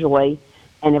love and joy,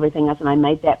 and everything else. And I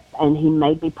made that, and he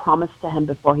made me promise to him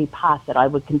before he passed that I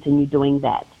would continue doing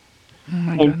that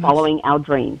and following our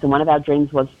dreams. And one of our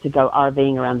dreams was to go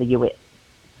RVing around the U.S.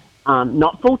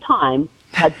 Not full time,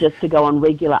 but just to go on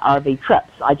regular RV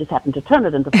trips. I just happened to turn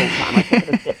it into full time. I took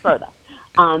it a step further.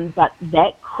 But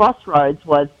that crossroads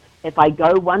was, if I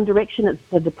go one direction, it's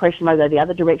the depression. If I go the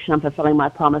other direction, I'm fulfilling my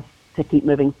promise to keep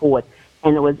moving forward.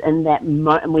 And it was in that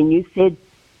moment when you said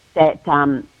that,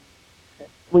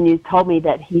 when you told me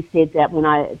that he said that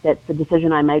that the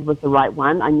decision I made was the right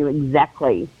one, I knew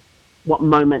exactly what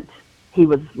moment he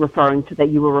was referring to, that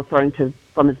you were referring to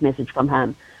from his message from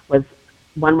him, was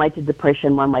one way to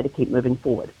depression, one way to keep moving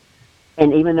forward.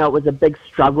 And even though it was a big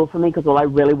struggle for me, because all I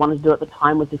really wanted to do at the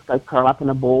time was just go curl up in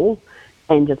a ball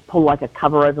and just pull like a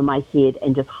cover over my head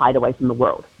and just hide away from the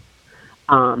world.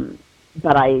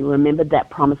 But I remembered that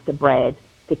promise to Brad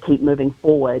to keep moving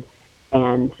forward,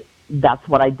 and that's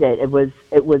what I did. It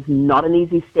was not an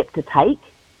easy step to take.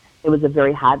 It was a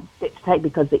very hard step to take,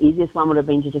 because the easiest one would have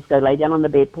been to just go lay down on the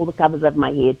bed, pull the covers over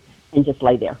my head, and just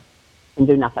lay there and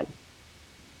do nothing.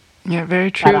 Yeah, very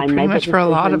true. Pretty much for a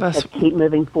lot of us. To keep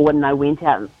moving forward, and I went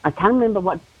out. I can't remember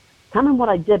what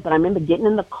I did, but I remember getting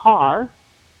in the car,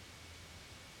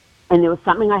 and there was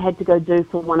something I had to go do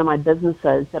for one of my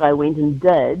businesses that I went and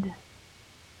did,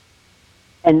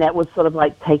 and that was sort of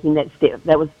like taking that step.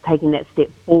 That was taking that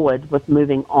step forward with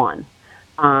moving on.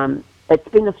 It's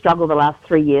been a struggle the last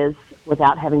 3 years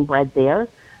without having Brad there,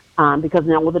 because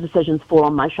now all the decisions fall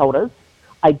on my shoulders.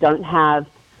 I don't have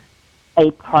a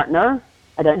partner.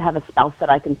 I don't have a spouse that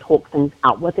I can talk things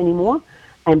out with anymore.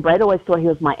 And Brad always thought he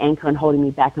was my anchor and holding me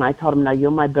back. And I told him, no,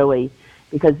 you're my buoy,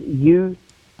 because you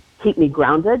keep me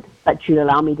grounded, but you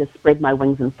allow me to spread my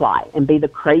wings and fly and be the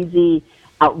crazy,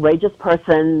 outrageous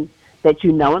person that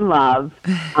you know and love.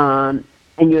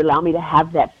 And you allow me to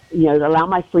have that, allow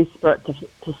my free spirit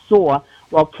to soar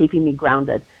while keeping me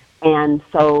grounded. And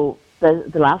so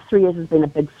the last 3 years has been a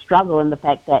big struggle in the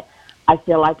fact that I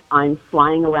feel like I'm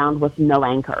flying around with no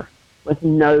anchor, with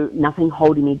nothing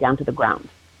holding me down to the ground.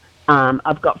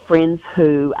 I've got friends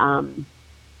who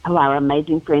are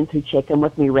amazing friends who check in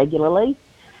with me regularly,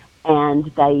 and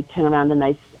they turn around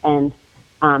and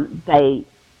they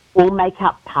all make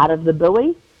up part of the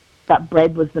buoy, but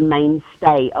Brad was the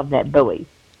mainstay of that buoy.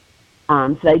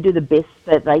 So they do the best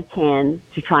that they can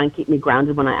to try and keep me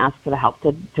grounded when I ask for the help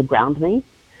to ground me,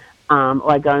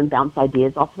 or I go and bounce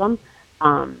ideas off them.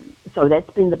 So that's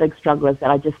been the big struggle, is that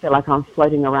I just feel like I'm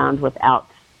floating around without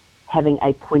having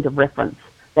a point of reference.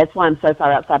 That's why I'm so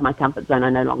far outside my comfort zone, I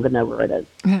no longer know where it is.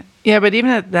 Yeah, but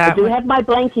even at that... I do have my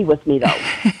blankie with me, though.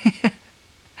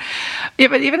 Yeah,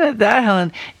 but even at that,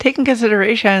 Helen, take in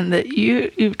consideration that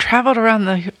you've traveled around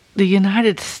the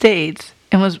United States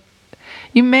and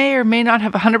you may or may not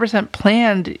have 100%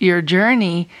 planned your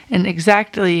journey in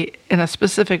a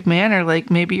specific manner,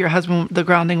 like maybe your husband, the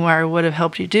grounding wire, would have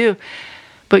helped you do.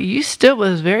 But you still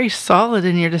was very solid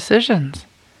in your decisions.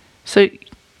 So,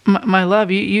 my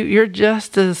love, you're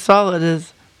just as solid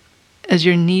as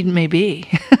your need may be.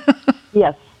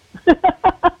 Yes.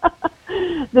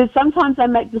 There's sometimes I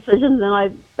make decisions,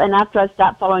 and after I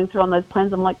start following through on those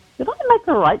plans, I'm like, did I make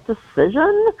the right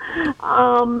decision?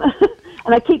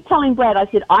 And I keep telling Brad, I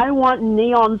said, I want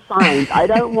neon signs. I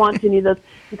don't want any of this.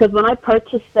 Because when I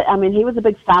purchased he was a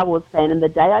big Star Wars fan, and the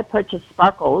day I purchased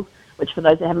Sparkles, which for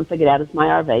those that haven't figured out is my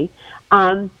RV,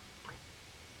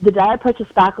 the day I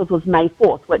purchased Sparkles was May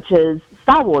 4th, which is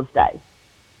Star Wars Day.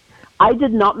 I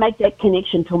did not make that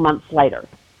connection till months later.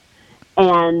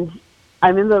 And I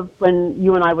remember when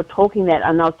you and I were talking that,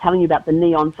 and I was telling you about the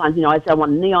neon signs. I said I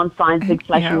want neon signs, big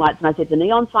flashing lights, and I said the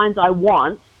neon signs I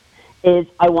want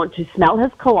to smell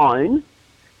his cologne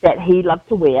that he loved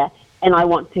to wear, and I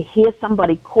want to hear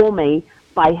somebody call me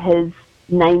by his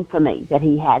name for me that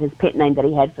he had, his pet name that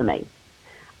he had for me.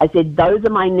 I said, those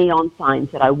are my neon signs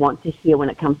that I want to hear when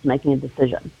it comes to making a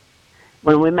decision.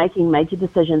 When we're making major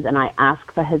decisions and I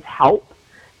ask for his help,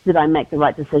 did I make the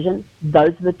right decision?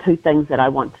 Those are the two things that I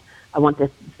want. I want to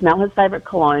smell his favorite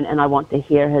cologne, and I want to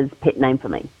hear his pet name for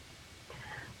me.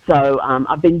 So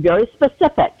I've been very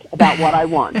specific about what I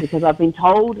want, because I've been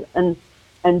told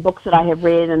in books that I have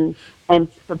read and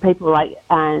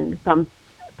from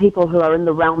people who are in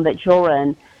the realm that you're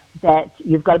in, that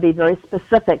you've got to be very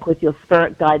specific with your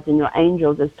spirit guides and your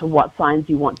angels as to what signs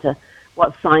you want to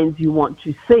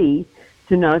see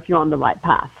to know if you're on the right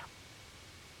path.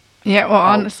 Yeah, well,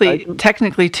 honestly,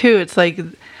 technically too, it's like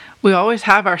we always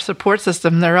have our support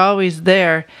system. They're always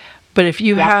there. But if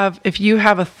you have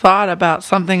a thought about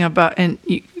something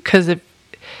because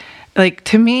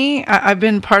to me, I've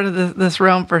been part of this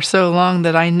realm for so long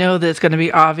that I know that it's going to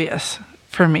be obvious.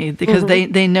 for me because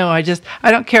they know I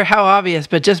don't care how obvious,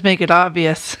 but just make it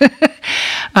obvious.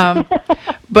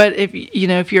 But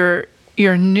if you're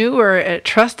newer at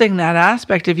trusting that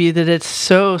aspect of you, that it's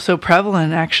so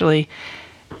prevalent, actually,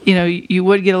 you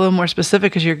would get a little more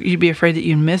specific because you'd be afraid that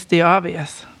you missed the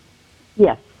obvious.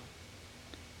 Yes.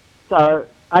 So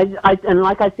and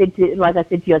like I said to you, I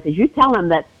said, you tell him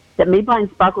that me buying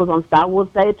sparkles on Star Wars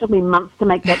Day, it took me months to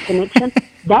make that connection.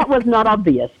 That was not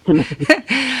obvious to me.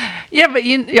 Yeah, but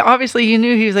obviously you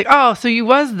knew he was like, oh, so you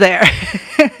was there.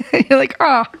 You're like,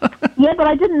 oh. Yeah, but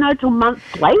I didn't know till months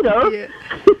later. Yeah.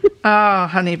 Oh,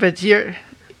 honey, but you're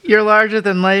larger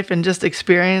than life and just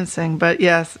experiencing. But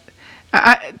yes,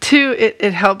 too,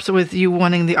 it helps with you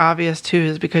wanting the obvious too,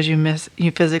 is because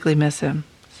you physically miss him.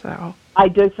 So I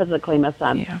do physically miss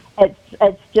him. Yeah.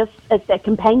 It's that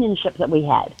companionship that we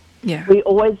had. Yeah. We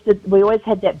always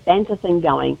had that banter thing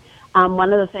going.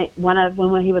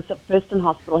 When he was first in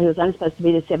hospital, he was only supposed to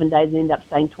be there 7 days and ended up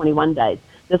staying 21 days.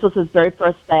 This was his very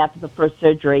first day after the first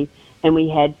surgery, and we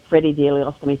had Freddie, the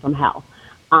ileostomy from hell.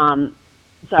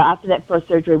 So after that first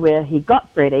surgery where he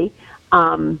got Freddie,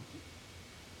 the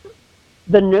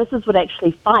nurses would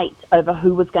actually fight over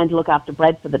who was going to look after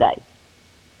Brad for the day.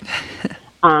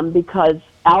 Because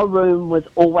our room was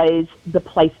always the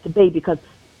place to be, because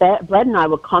Brad and I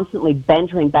were constantly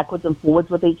bantering backwards and forwards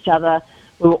with each other.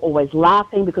 We were always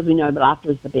laughing because we know that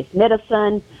laughter is the best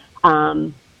medicine.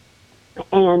 So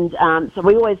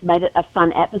we always made it a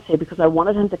fun atmosphere because I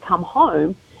wanted him to come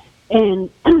home. And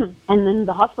in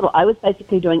the hospital, I was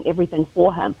basically doing everything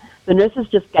for him. The nurses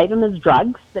just gave him his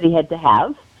drugs that he had to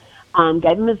have,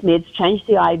 gave him his meds, changed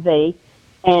the IV,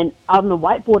 and on the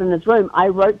whiteboard in his room, I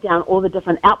wrote down all the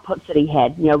different outputs that he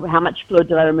had. How much fluid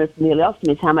did I remove from the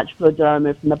ileostomies? How much fluid did I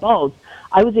remove from the bowels?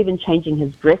 I was even changing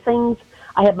his dressings.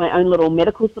 I had my own little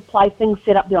medical supply thing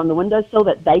set up there on the windowsill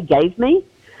that they gave me,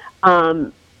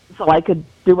 so I could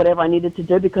do whatever I needed to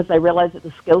do, because they realized that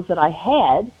the skills that I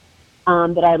had,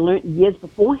 that I learned years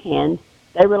beforehand,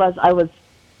 they realized I was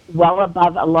well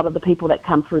above a lot of the people that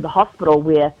come through the hospital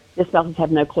where their spouses have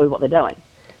no clue what they're doing.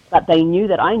 But they knew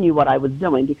that I knew what I was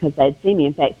doing because they had seen me.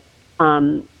 In fact,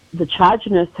 the charge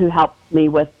nurse who helped me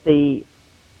with the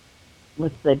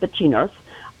bitchy nurse,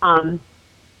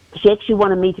 she actually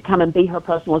wanted me to come and be her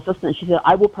personal assistant. She said,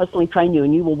 I will personally train you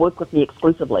and you will work with me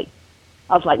exclusively.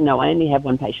 I was like, no, I only have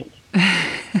one patient.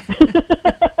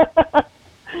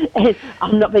 And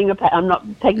I'm not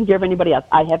taking care of anybody else.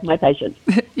 I have my patient.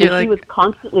 She was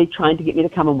constantly trying to get me to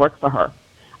come and work for her.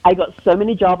 I got so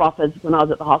many job offers when I was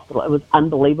at the hospital. It was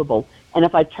unbelievable. And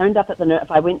if I turned up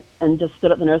if I went and just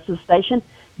stood at the nurse's station,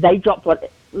 they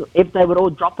would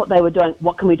all drop what they were doing.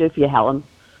 What can we do for you, Helen?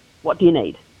 What do you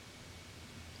need?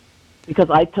 Because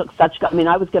I took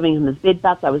I was giving him his bed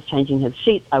baths. I was changing his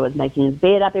sheets. I was making his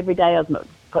bed up every day. I was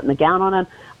putting a gown on him.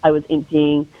 I was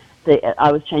changing the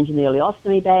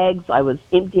ileostomy bags. I was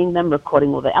emptying them,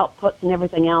 recording all the outputs and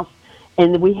everything else.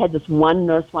 And we had this one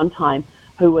nurse one time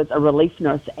who was a relief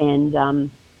nurse, and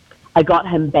I got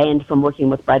him banned from working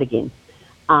with Brad again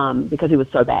because he was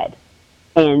so bad.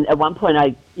 And at one point,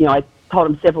 I told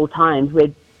him several times,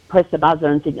 we'd press the buzzer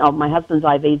and said, oh, my husband's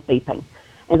IV's beeping.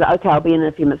 And he's like, okay, I'll be in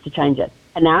a few minutes to change it.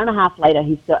 An hour and a half later,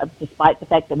 he still, despite the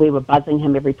fact that we were buzzing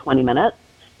him every 20 minutes,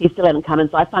 he still hadn't come in.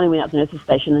 So I finally went out to the nurse's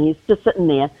station, and he's just sitting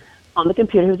there on the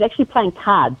computer. He was actually playing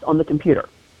cards on the computer.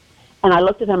 And I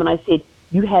looked at him and I said,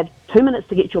 you have 2 minutes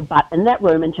to get your butt in that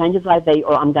room and change his IV,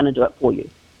 or I'm going to do it for you.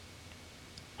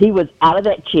 He was out of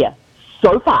that chair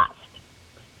so fast.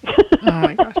 Oh,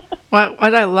 my gosh.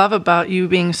 What I love about you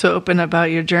being so open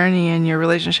about your journey and your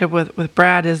relationship with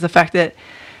Brad is the fact that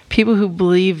people who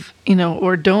believe,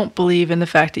 or don't believe in the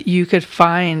fact that you could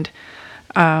find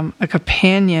a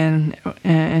companion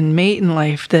and mate in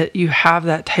life, that you have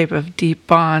that type of deep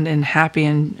bond and happy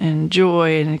and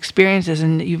joy and experiences,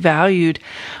 and that you valued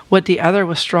what the other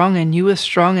was strong in. You was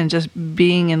strong in just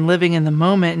being and living in the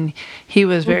moment, and he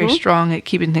was very strong at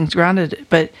keeping things grounded.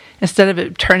 But instead of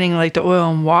it turning like the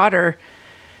oil and water,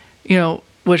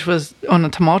 which was on a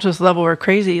tumultuous level or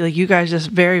crazy, like you guys just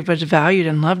very much valued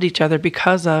and loved each other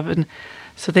because of. And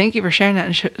so thank you for sharing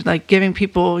that and giving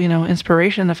people,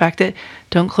 inspiration. The fact that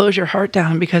don't close your heart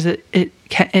down, because it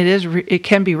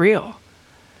can be real.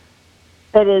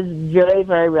 It is very,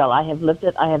 very real. I have lived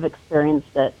it. I have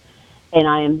experienced it, and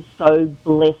I am so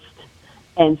blessed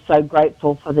and so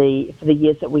grateful for the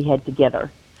years that we had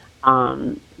together.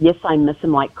 Yes, I miss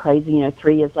him like crazy.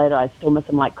 3 years later, I still miss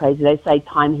him like crazy. They say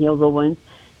time heals all wounds.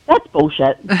 That's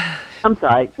bullshit. I'm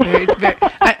sorry.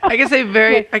 I can say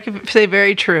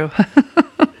very true.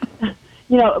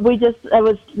 It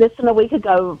was less than a week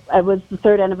ago. It was the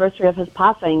 3rd anniversary of his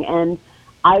passing, and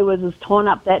I was as torn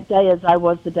up that day as I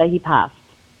was the day he passed.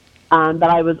 But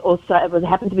I was also,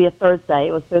 happened to be a Thursday.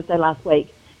 It was Thursday last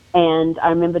week. And I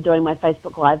remember doing my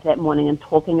Facebook Live that morning and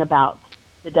talking about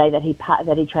the day that he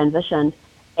transitioned,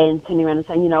 and turning around and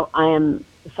saying, you know, I am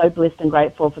so blessed and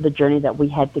grateful for the journey that we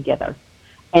had together.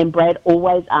 And Brad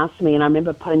always asked me, and I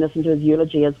remember putting this into his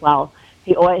eulogy as well,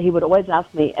 he would always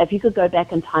ask me, if you could go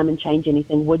back in time and change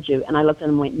anything, would you? And I looked at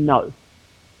him and went, no.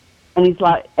 And he's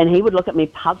like, and he would look at me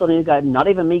puzzled and he'd go, not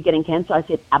even me getting cancer? I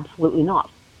said, absolutely not.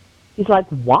 He's like,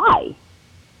 why?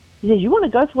 He says, you want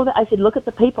to go through that? I said, look at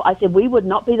the people. I said, we would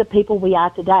not be the people we are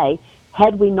today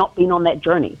had we not been on that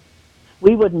journey.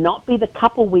 We would not be the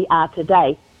couple we are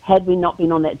today had we not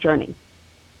been on that journey.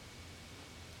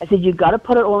 I said, you've got to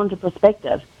put it all into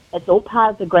perspective. It's all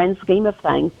part of the grand scheme of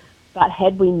things, but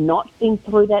had we not been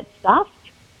through that stuff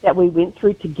that we went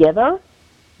through together,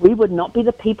 we would not be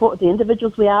the people, the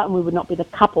individuals we are, and we would not be the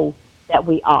couple that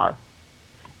we are.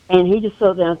 And he just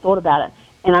sat there and thought about it.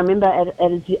 And I remember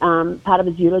at his, part of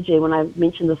his eulogy, when I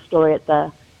mentioned the story at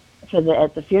the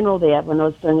funeral there, when I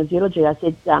was doing his eulogy, I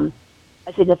said,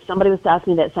 if somebody was to ask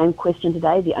me that same question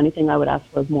today, the only thing I would ask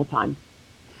for is more time.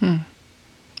 I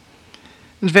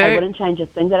wouldn't change a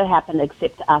thing that had happened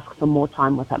except to ask for more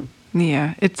time with him.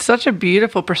 Yeah, it's such a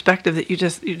beautiful perspective that you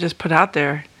just put out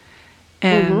there.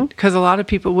 And because a lot of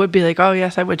people would be like, oh,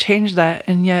 yes, I would change that.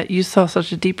 And yet you saw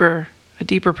such a deeper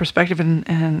perspective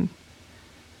and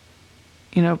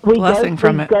blessing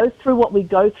from it. We go through what we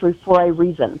go through for a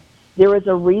reason. There is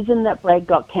a reason that Brad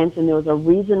got cancer, and there was a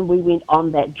reason we went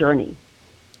on that journey.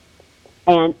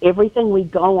 And everything we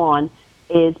go on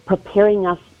is preparing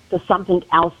us for something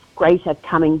else greater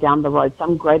coming down the road,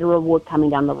 some greater reward coming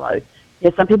down the road.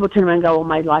 Yeah, some people turn around and go, oh,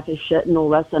 my life is shit and all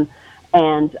this,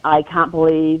 and I can't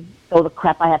believe all the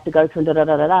crap I have to go through, and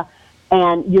da-da-da-da-da.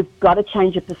 And you've got to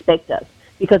change your perspective,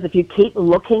 because if you keep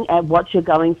looking at what you're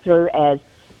going through as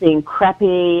being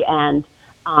crappy and,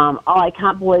 I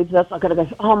can't believe this, I've got to go,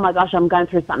 oh my gosh, I'm going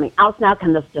through something else now,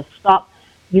 can this just stop?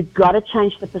 You've got to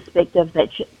change the perspective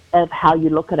of how you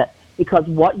look at it, because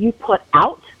what you put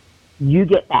out, you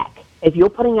get back. If you're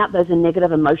putting out those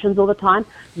negative emotions all the time,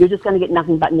 you're just going to get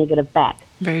nothing but negative back.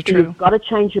 Very true. So you've got to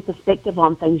change your perspective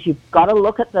on things. You've got to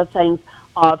look at the things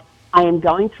of, I am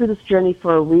going through this journey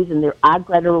for a reason. There are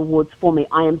greater rewards for me.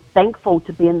 I am thankful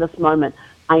to be in this moment.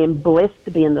 I am blessed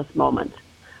to be in this moment.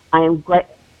 I am great.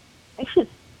 Actually,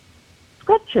 it's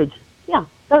gratitude. Yeah.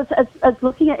 So it's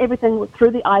looking at everything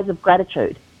through the eyes of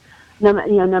gratitude. No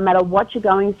matter what you're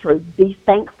going through, be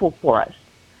thankful for it.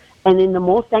 And then the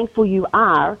more thankful you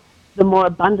are, the more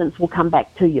abundance will come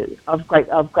back to you of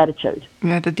gratitude.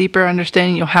 Yeah, the deeper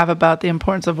understanding you'll have about the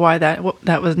importance of why that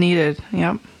was needed.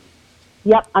 Yep.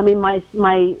 Yep. I mean, my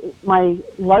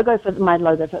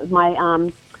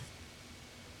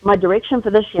direction for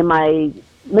this year, my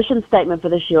mission statement for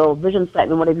this year, or vision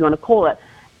statement, whatever you want to call it,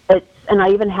 and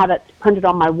I even have it printed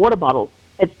on my water bottle.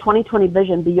 It's 2020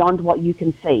 vision beyond what you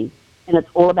can see, and it's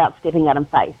all about stepping out in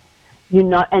faith.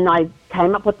 And I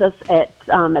came up with this at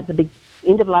the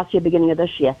end of last year, beginning of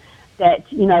this year, that,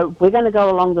 we're going to go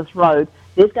along this road.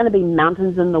 There's going to be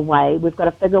mountains in the way. We've got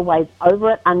to figure ways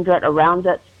over it, under it, around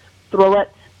it, through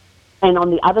it, and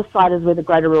on the other side is where the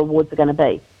greater rewards are going to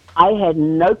be. I had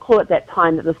no clue at that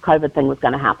time that this COVID thing was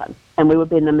going to happen, and we would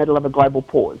be in the middle of a global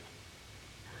pause.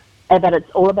 But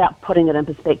it's all about putting it in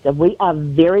perspective. We are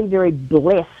very, very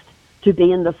blessed to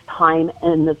be in this time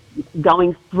and this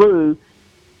going through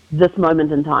this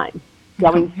moment in time,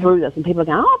 going through this. And people are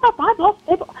going, oh, but I've lost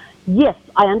people. Yes,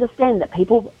 I understand that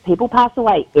people pass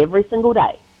away every single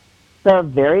day for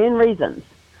varying reasons.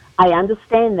 I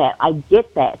understand that. I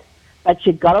get that. But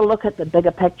you've got to look at the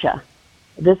bigger picture.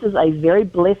 This is a very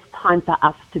blessed time for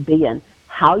us to be in.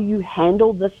 How you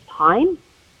handle this time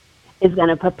is going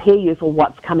to prepare you for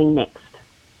what's coming next.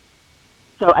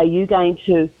 So are you going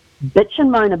to bitch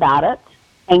and moan about it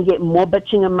and get more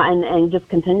bitching and just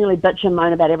continually bitch and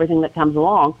moan about everything that comes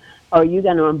along? Or are you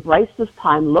going to embrace this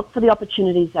time, look for the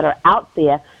opportunities that are out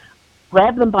there,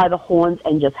 grab them by the horns,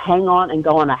 and just hang on and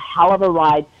go on a hell of a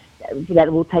ride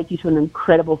that will take you to an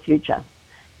incredible future?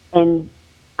 And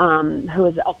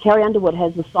Carrie Underwood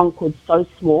has a song called So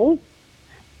Small,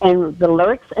 and the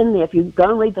lyrics in there, if you go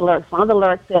and read the lyrics, one of the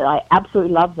lyrics that I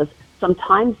absolutely love is,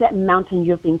 sometimes that mountain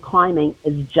you've been climbing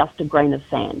is just a grain of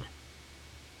sand.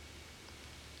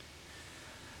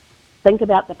 Think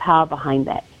about the power behind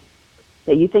that.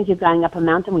 That you think you're going up a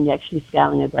mountain when you're actually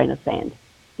scaling a grain of sand.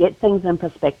 Get things in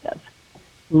perspective.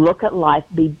 Look at life.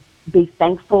 Be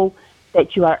thankful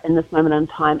that you are in this moment in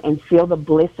time, and feel the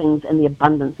blessings and the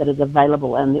abundance that is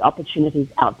available and the opportunities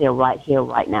out there right here,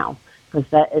 right now. Because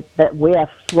that we are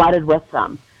flooded with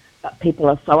them. people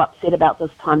are so upset about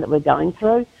this time that we're going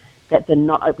through that they're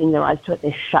not opening their eyes to it.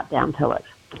 They're shut down to it.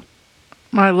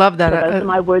 I love that. So those are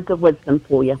my words of wisdom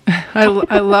for you. I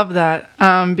love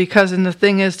that because, and the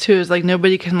thing is too, is like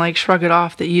nobody can like shrug it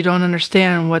off that you don't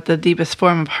understand what the deepest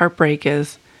form of heartbreak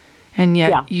is, and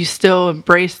yet you still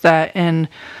embrace that and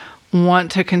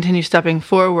want to continue stepping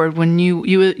forward. When you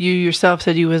yourself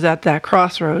said you was at that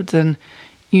crossroads, and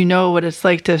you know what it's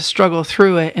like to struggle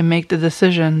through it and make the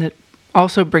decision that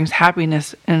also brings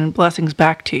happiness and blessings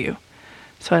back to you.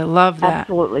 So I love that.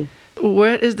 Absolutely.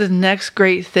 What is the next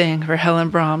great thing for Helen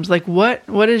Brahms? Like,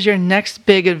 what is your next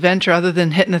big adventure other than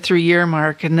hitting the 3-year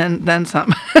mark and then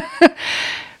some?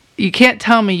 You can't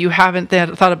tell me you haven't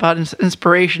thought about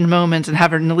inspiration moments and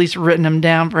haven't at least written them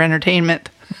down for entertainment.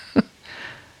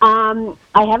 I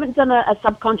haven't done a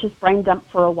subconscious brain dump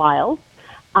for a while.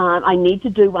 I need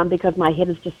to do one because my head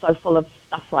is just so full of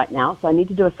stuff right now. So I need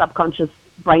to do a subconscious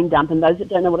brain dump. And those that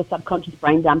don't know what a subconscious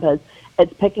brain dump is,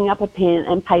 it's picking up a pen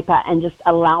and paper and just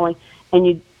allowing, and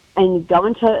you go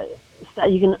into,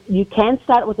 you can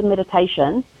start with a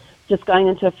meditation, just going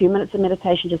into a few minutes of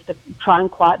meditation just to try and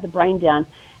quiet the brain down,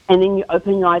 and then you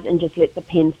open your eyes and just let the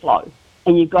pen flow.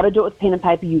 And you've got to do it with pen and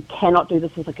paper. You cannot do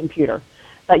this with a computer.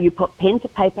 But you put pen to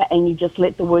paper and you just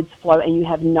let the words flow, and you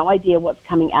have no idea what's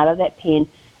coming out of that pen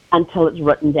until it's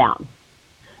written down.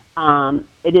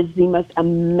 It is the most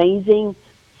amazing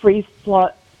free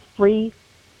flow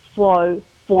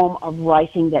form of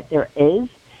writing that there is,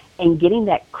 and getting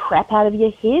that crap out of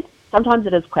your head. Sometimes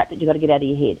it is crap that you've got to get out of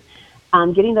your head.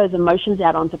 Getting those emotions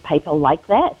out onto paper like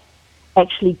that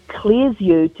actually clears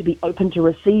you to be open to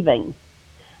receiving.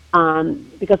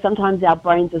 Because sometimes our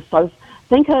brains are so...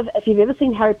 Think of, if you've ever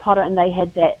seen Harry Potter and they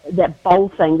had that bowl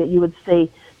thing that you would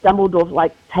see Dumbledore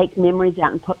like take memories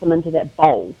out and put them into that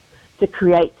bowl to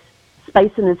create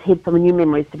space in his head for new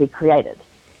memories to be created.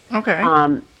 Okay.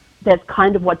 That's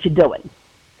kind of what you're doing.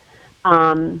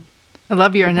 I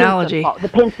love your analogy. The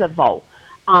pensive bowl.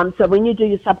 So when you do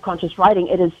your subconscious writing,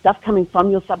 it is stuff coming from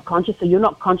your subconscious, so you're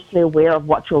not consciously aware of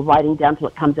what you're writing down till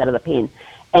it comes out of the pen.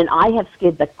 And I have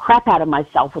scared the crap out of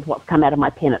myself with what's come out of my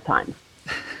pen at times.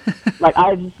 Like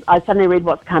I suddenly read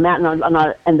what's come out,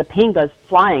 and the pen goes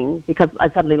flying because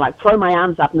I suddenly like throw my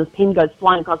arms up and this pen goes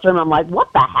flying across the room. I'm like,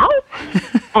 what the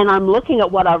hell? And I'm looking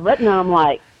at what I've written and I'm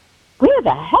like, where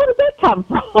the hell did that come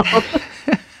from?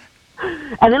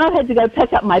 And then I've had to go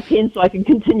pick up my pen so I can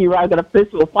continue writing. I've got to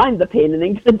first of all find the pen and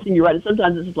then continue writing.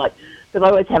 Sometimes it's just like, because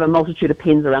I always have a multitude of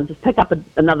pens around, just pick up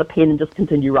another pen and just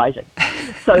continue writing.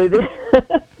 So,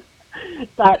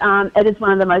 but it is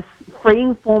one of the most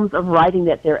freeing forms of writing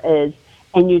that there is,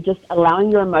 and you're just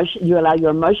allowing your emotion. You allow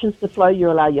your emotions to flow. You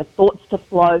allow your thoughts to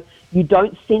flow. You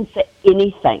don't censor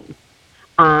anything.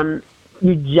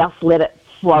 You just let it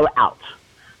flow out.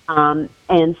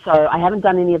 And so I haven't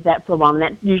done any of that for a while, and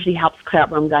that usually helps clear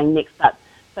up where I'm going next. But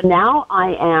for now,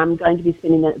 I am going to be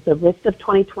spending the rest of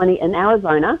 2020 in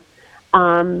Arizona.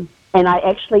 And I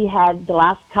actually had the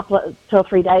last 2 or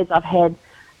 3 days, I've had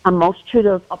a multitude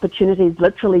of opportunities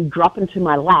literally drop into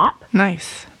my lap.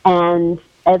 Nice. And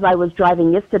as I was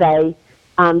driving yesterday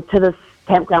to this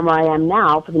campground where I am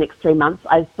now for the next 3 months,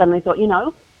 I suddenly thought,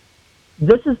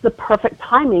 this is the perfect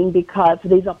timing because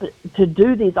to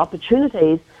do these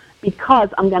opportunities, because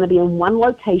I'm going to be in one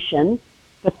location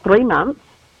for 3 months.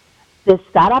 There's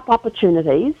startup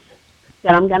opportunities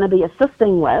that I'm going to be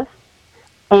assisting with,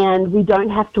 and we don't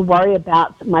have to worry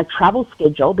about my travel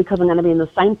schedule because I'm going to be in the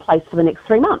same place for the next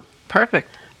 3 months. Perfect.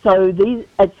 So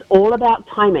it's all about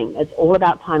timing. It's all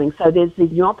about timing. So there's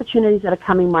these new opportunities that are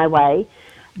coming my way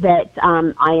that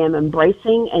I am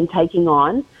embracing and taking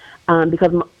on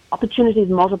because opportunities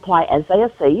multiply as they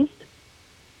are seized.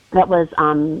 That was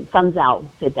Sun Tzu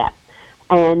said that.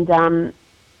 And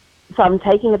so I'm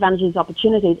taking advantage of these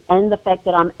opportunities and the fact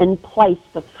that I'm in place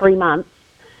for 3 months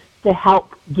to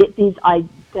help get these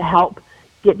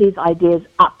ideas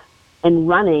up and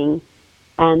running.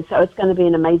 And so it's going to be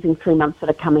an amazing 3 months that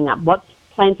are coming up. What's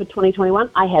planned for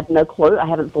 2021? I have no clue. I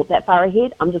haven't thought that far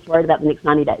ahead. I'm just worried about the next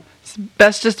 90 days. It's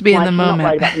best just to be in the moment. I'm not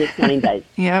worried about the next 90 days.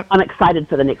 Yep. I'm excited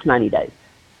for the next 90 days.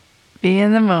 Be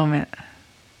in the moment.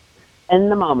 In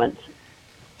the moment.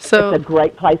 So it's a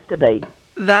great place to be.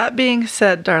 That being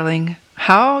said, darling,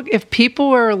 if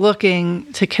people were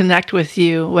looking to connect with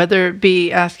you, whether it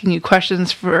be asking you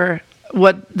questions for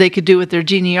what they could do with their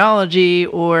genealogy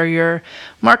or your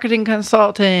marketing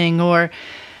consulting or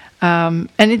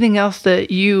anything else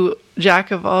that you,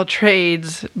 jack of all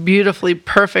trades, beautifully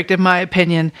perfect in my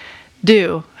opinion,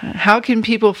 do, how can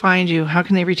people find you? How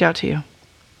can they reach out to you?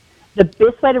 The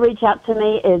best way to reach out to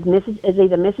me is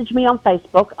either message me on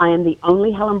Facebook. I am the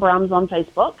only Helen Brahms on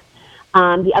Facebook.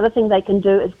 The other thing they can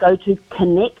do is go to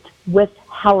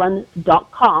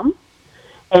connectwithhelen.com,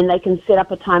 and they can set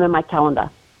up a time in my calendar.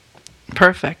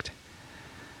 Perfect.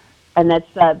 And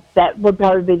that would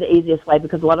probably be the easiest way,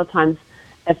 because a lot of times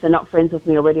if they're not friends with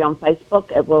me already on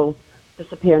Facebook, it will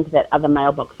disappear into that other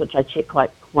mailbox, which I check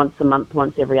like once a month,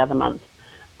 once every other month.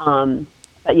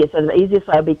 But yeah, so the easiest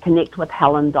way would be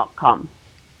connectwithhelen.com.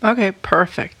 Okay,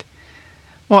 perfect.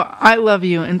 Well, I love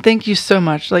you, and thank you so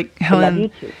much. Like, Helen, I love you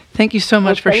too. Thank you so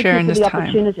much for sharing this time.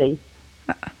 Thank you for the opportunity.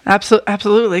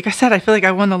 Absolutely. Like I said, I feel like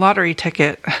I won the lottery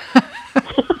ticket.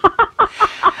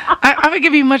 I would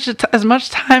give you as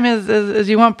much time as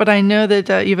you want, but I know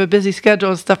that you have a busy schedule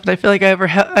and stuff, and I feel like I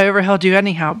overheld you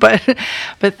anyhow. But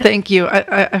thank you.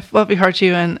 I love you, heart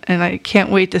you, and I can't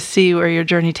wait to see where your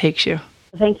journey takes you.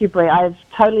 Thank you, Bree. I've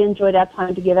totally enjoyed our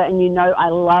time together, and you know I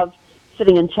love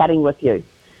sitting and chatting with you.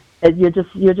 You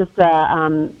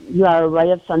are a ray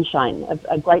of sunshine,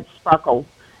 a great sparkle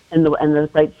in the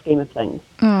great scheme of things.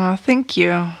 Oh, thank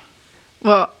you.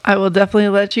 Well, I will definitely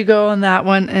let you go on that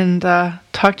one, and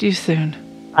talk to you soon.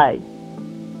 Bye.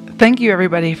 Thank you,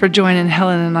 everybody, for joining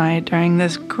Helen and I during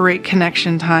this great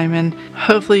connection time. And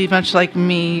hopefully, much like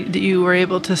me, you were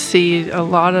able to see a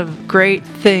lot of great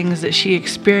things that she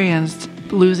experienced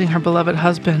losing her beloved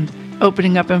husband,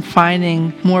 opening up and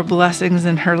finding more blessings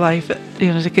in her life,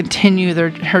 to continue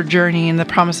her journey and the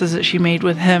promises that she made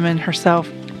with him and herself.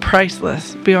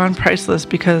 Priceless, beyond priceless,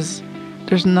 because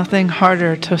there's nothing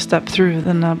harder to step through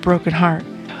than a broken heart.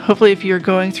 Hopefully, if you're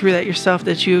going through that yourself,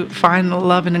 that you find the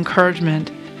love and encouragement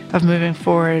of moving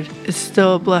forward. It's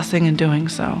still a blessing in doing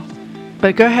so.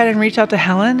 But go ahead and reach out to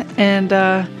Helen, and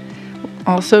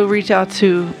also reach out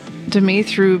to me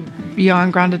through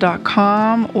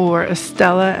beyondgrounded.com or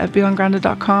Estella at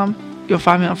beyondgrounded.com. You'll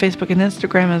find me on Facebook and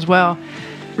Instagram as well.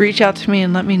 Reach out to me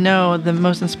and let me know the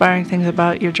most inspiring things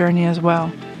about your journey as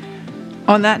well.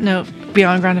 On that note,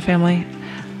 Beyond Grounded family,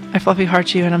 I fluffy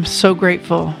heart you, and I'm so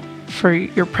grateful for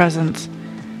your presence.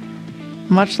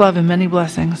 Much love and many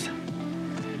blessings.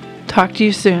 Talk to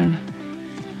you soon.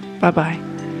 Bye-bye.